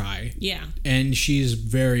low-key try. Yeah. And she's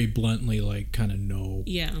very bluntly like, kind of no.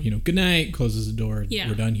 Yeah. You know, good night, closes the door,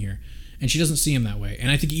 we're done here. And she doesn't see him that way.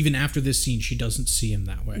 And I think even after this scene, she doesn't see him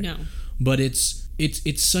that way. No. But it's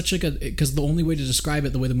such like a, because the only way to describe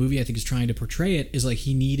it, the way the movie I think is trying to portray it, is like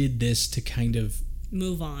he needed this to kind of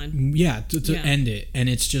move on. Yeah, to end it. And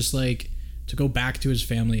it's just like to go back to his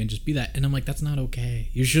family and just be that. And I'm like, that's not okay.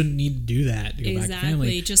 You shouldn't need to do that to go back to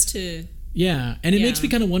family. Just to Yeah, and it makes Yeah. me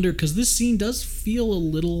kind of wonder, because this scene does feel a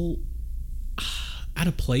little out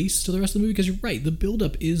of place to the rest of the movie, because you're right, the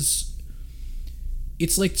buildup is,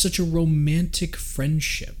 it's like such a romantic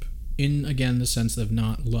friendship, in, again, the sense of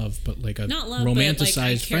not love, but like a Not love, romanticized but like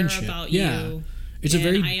I care friendship. about Yeah. you. It's a and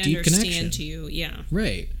very I deep understand connection. you. Yeah.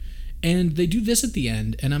 Right. And they do this at the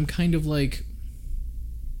end, and I'm kind of like,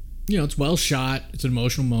 it's well shot, it's an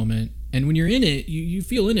emotional moment, and when you're in it, you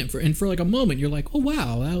feel in it, for like a moment, you're like, oh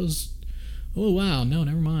wow, no,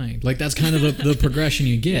 never mind. Like, that's kind of the progression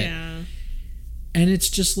you get. Yeah. And it's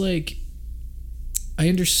just like, I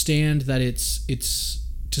understand that it's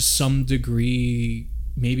to some degree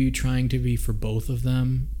maybe trying to be for both of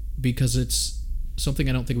them, because it's something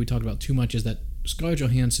I don't think we talked about too much, is that Scarlett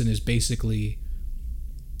Johansson is basically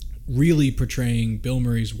really portraying Bill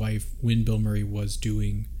Murray's wife when Bill Murray was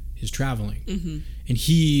doing his traveling. Mm-hmm. And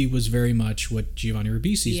he was very much what Giovanni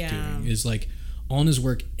Ribisi's Yeah. doing, is like on his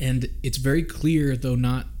work. And it's very clear, though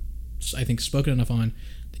not, I think, spoken enough on,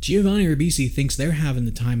 that Giovanni Ribisi thinks they're having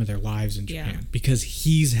the time of their lives in Japan, Yeah. because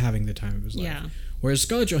he's having the time of his life. Yeah. Whereas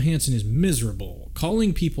Scarlett Johansson is miserable,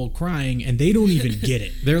 calling people, crying, and they don't even get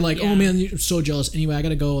it. They're like, Yeah. oh man, you're so jealous. Anyway, I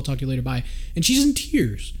gotta go. I'll talk to you later. Bye. And she's in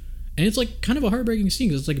tears. And it's like kind of a heartbreaking scene,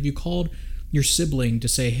 because it's like if you called your sibling to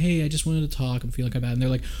say, hey, I just wanted to talk, I'm feeling kind of bad. And they're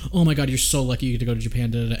like, oh my God, you're so lucky you get to go to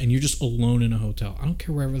Japan, da, da, da, and you're just alone in a hotel. I don't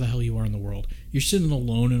care wherever the hell you are in the world. You're sitting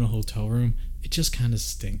alone in a hotel room. It just kind of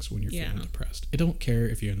stinks when you're Yeah. feeling depressed. I don't care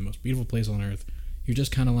if you're in the most beautiful place on earth. You're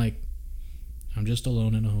just kind of like, I'm just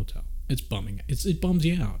alone in a hotel. It's bumming. It bums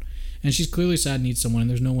you out. And she's clearly sad and needs someone, and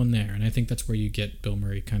there's no one there. And I think that's where you get Bill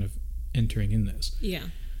Murray kind of entering in this. Yeah.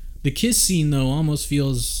 The kiss scene, though, almost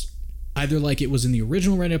feels either like it was in the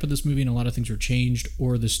original write-up of this movie and a lot of things were changed,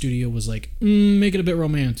 or the studio was like, make it a bit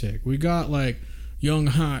romantic. We got, like, young,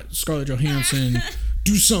 hot Scarlett Johansson,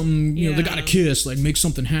 do something, they Yeah. gotta kiss, like, make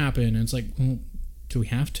something happen. And it's like, well, do we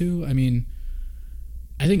have to? I mean,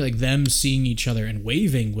 I think, like, them seeing each other and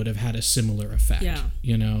waving would have had a similar effect, Yeah.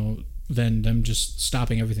 than them just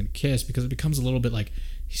stopping everything to kiss, because it becomes a little bit like,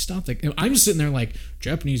 he stopped. Like, I'm sitting there like,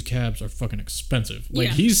 Japanese cabs are fucking expensive.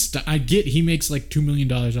 Like, Yeah. I get he makes like $2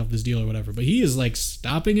 million off this deal or whatever, but he is like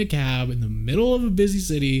stopping a cab in the middle of a busy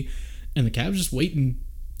city, and the cab's just waiting,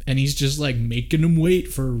 and he's just like making them wait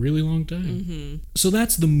for a really long time. Mm-hmm. So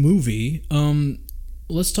that's the movie.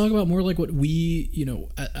 Let's talk about more like what we,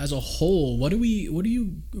 as a whole, what do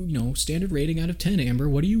you standard rating out of 10, Amber?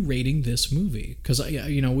 What are you rating this movie? Because,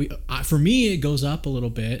 for me, it goes up a little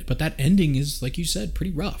bit, but that ending is, like you said,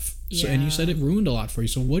 pretty rough. So, and you said it ruined a lot for you.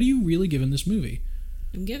 So what are you really giving this movie?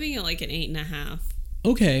 I'm giving it like an 8.5.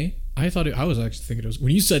 Okay. I was actually thinking it was,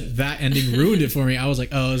 when you said that ending ruined it for me, I was like,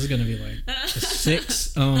 oh, this is going to be like a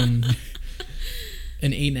 6, an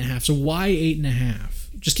 8.5. So why 8.5?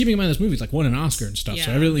 Just keeping in mind this movie's like won an Oscar and stuff,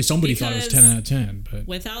 so Yeah, evidently somebody thought it was because 10 out of 10. But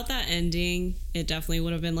without that ending, it definitely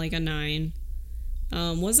would have been like a 9.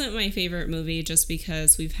 Wasn't my favorite movie, just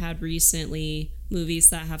because we've had recently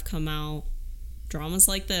movies that have come out, dramas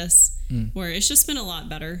like this, where it's just been a lot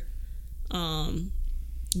better.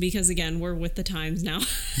 Because again, we're with the times now.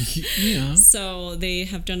 yeah, So they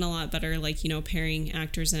have done a lot better, like, pairing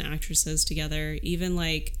actors and actresses together, even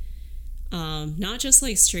like not just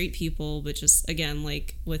like straight people, but just again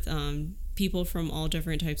like with people from all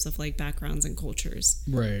different types of like backgrounds and cultures,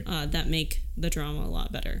 right. that make the drama a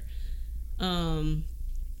lot better. And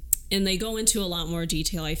they go into a lot more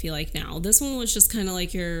detail, I feel like. Now this one was just kind of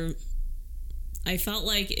like I felt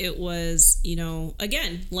like it was,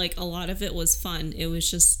 again, like a lot of it was fun. It was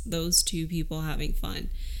just those two people having fun,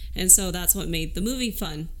 and so that's what made the movie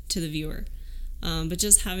fun to the viewer. But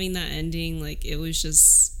just having that ending, like, it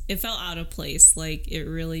felt out of place. Like, it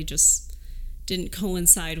really just didn't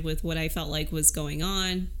coincide with what I felt like was going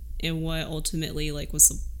on and what ultimately, like, was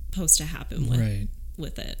supposed to happen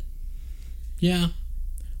with it. Yeah.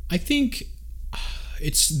 I think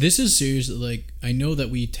this is seriously, like, I know that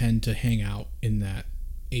we tend to hang out in that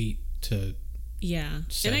 8 to Yeah.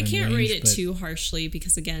 7 And I can't range, rate it but too harshly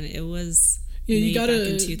because, again, it was you made gotta, back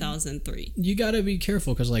in 2003. You gotta be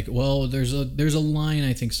careful, because, like, well, there's a line,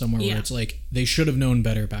 I think, somewhere where it's like, they should have known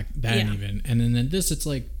better back then, even. And then this, it's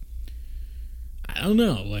like, I don't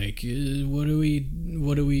know, like, what do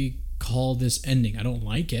we call this ending? I don't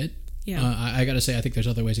like it. Yeah. I gotta say, I think there's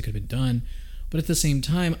other ways it could have been done, but at the same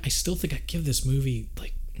time, I still think I'd give this movie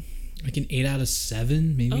like an 8 out of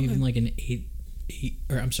 7, maybe even like an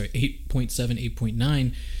 8.7,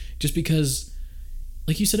 8.9, just because,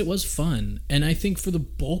 like you said, it was fun. And I think for the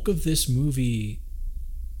bulk of this movie,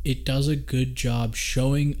 it does a good job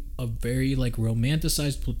showing a very like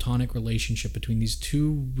romanticized platonic relationship between these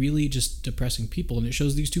two really just depressing people, and it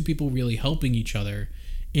shows these two people really helping each other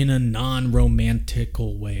in a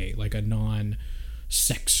non-romantical way, like a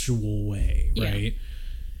non-sexual way, right?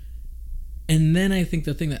 And then I think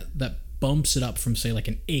the thing that bumps it up from, say, like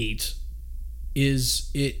an 8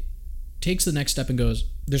 is it takes the next step and goes,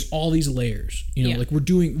 there's all these layers, like we're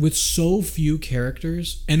doing with so few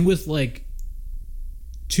characters and with like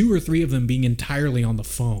 2 or 3 of them being entirely on the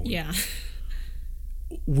phone. Yeah.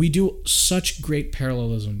 We do such great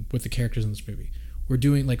parallelism with the characters in this movie. We're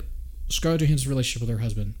doing like Scarlett Johansson's relationship with her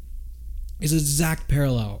husband is an exact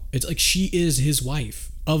parallel. It's like she is his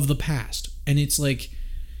wife of the past. And it's like,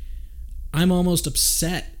 I'm almost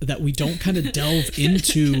upset that we don't kind of delve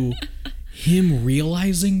into him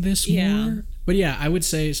realizing this more. But yeah, I would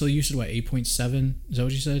say, so you said what, 8.7? Is that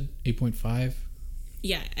what you said? 8.5?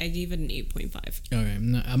 Yeah, I gave it an 8.5. Okay,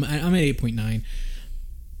 I'm at 8.9.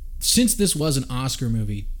 Since this was an Oscar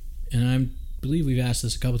movie, and I believe we've asked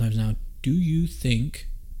this a couple times now, do you think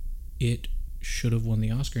it should have won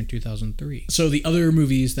the Oscar in 2003? So the other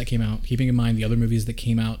movies that came out, keeping in mind the other movies that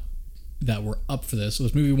came out that were up for this, so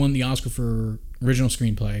this movie won the Oscar for original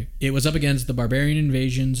screenplay. It was up against The Barbarian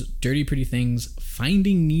Invasions, Dirty Pretty Things,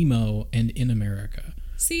 Finding Nemo, and In America.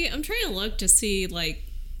 See, I'm trying to look to see, like,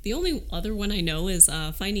 the only other one I know is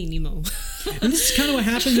Finding Nemo. And this is kind of what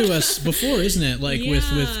happened to us before, isn't it? Like with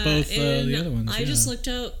both the other ones. I just looked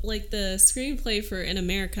up like the screenplay for In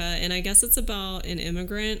America, and I guess it's about an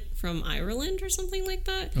immigrant from Ireland or something like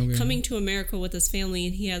that, coming to America with his family,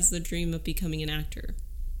 and he has the dream of becoming an actor.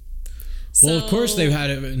 Well, of course they've had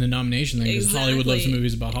it in the nomination thing because Hollywood loves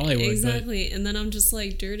movies about Hollywood. Exactly. And then I'm just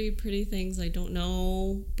like, Dirty Pretty Things, I don't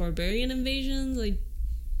know. Barbarian Invasions, I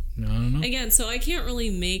don't know. Again, so I can't really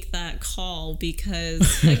make that call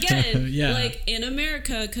because, again, like In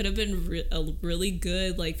America could have been a really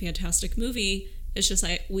good, like, fantastic movie. It's just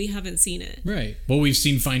we haven't seen it. Right. Well, we've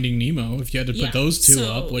seen Finding Nemo. If you had to put those two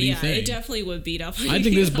up, what do you think? It definitely would beat up. I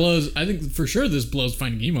think for sure this blows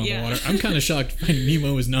Finding Nemo out of the water. I'm kind of shocked Finding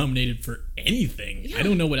Nemo was nominated for anything. Yeah. I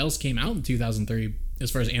don't know what else came out in 2003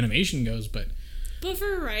 as far as animation goes, but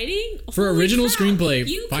for writing, for original screenplay,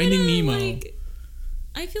 Finding Nemo.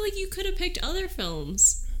 I feel like you could have picked other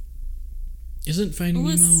films. Isn't Finding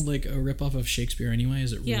Nemo like a ripoff of Shakespeare anyway?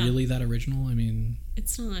 Is it really that original? I mean,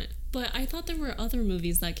 it's not. But I thought there were other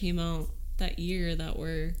movies that came out that year that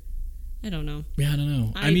were, I don't know. Yeah, I don't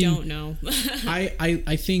know. I don't know.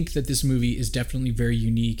 I think that this movie is definitely very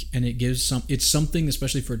unique, and it gives it's something,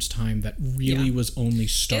 especially for its time, that really was only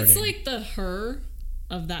starting. It's like the Her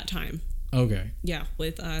of that time. Okay. Yeah,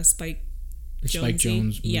 with Spike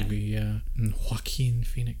Jonze movie, and Joaquin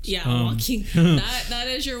Phoenix. Yeah, Joaquin. that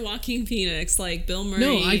is your Joaquin Phoenix, like Bill Murray.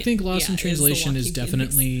 No, I think Lost in Translation is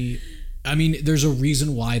definitely. Phoenix. I mean, there's a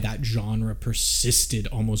reason why that genre persisted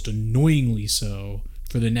almost annoyingly so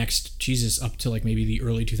for the next up to like maybe the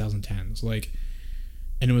early 2010s, like,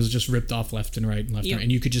 and it was just ripped off left and right,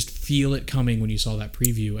 and you could just feel it coming when you saw that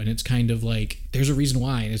preview. And it's kind of like there's a reason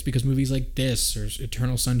why, and it's because movies like this or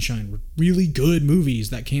Eternal Sunshine were really good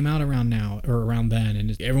movies that came out around then,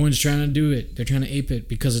 and everyone's trying to do it. They're trying to ape it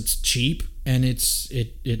because it's cheap and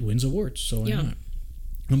it wins awards. So why not?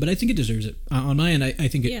 But I think it deserves it. On my end, I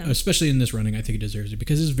think it, especially in this running, I think it deserves it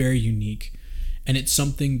because it's very unique, and it's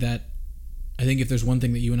something that I think if there's one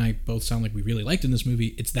thing that you and I both sound like we really liked in this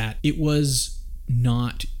movie, it's that it was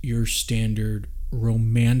not your standard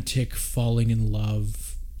romantic falling in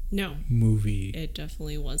love movie. It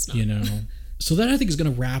definitely was not. So that I think is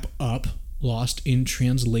going to wrap up Lost in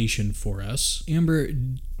Translation for us. Amber,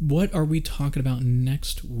 what are we talking about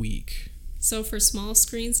next week? So for small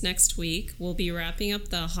screens next week, we'll be wrapping up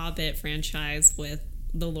the Hobbit franchise with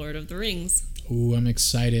The Lord of the Rings. Ooh, I'm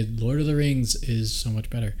excited. Lord of the Rings is so much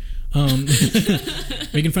better.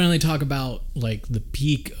 We can finally talk about like the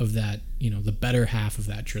peak of that, the better half of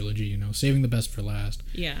that trilogy, saving the best for last.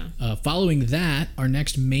 Yeah. Following that, our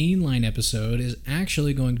next mainline episode is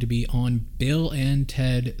actually going to be on Bill and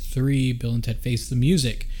Ted 3, Bill and Ted Face the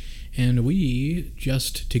Music. And we,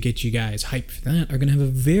 just to get you guys hyped for that, are going to have a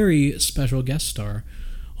very special guest star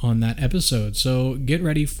on that episode. So get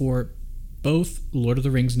ready for both Lord of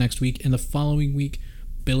the Rings next week and the following week,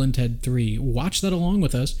 Bill and Ted 3. Watch that along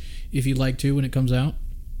with us if you'd like to when it comes out,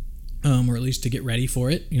 or at least to get ready for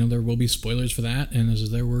it. There will be spoilers for that, and as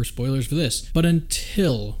there were spoilers for this. But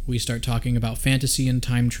until we start talking about fantasy and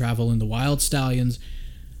time travel and the Wild Stallions,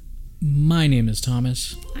 my name is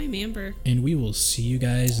Thomas. I'm Amber. And we will see you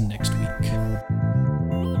guys next week.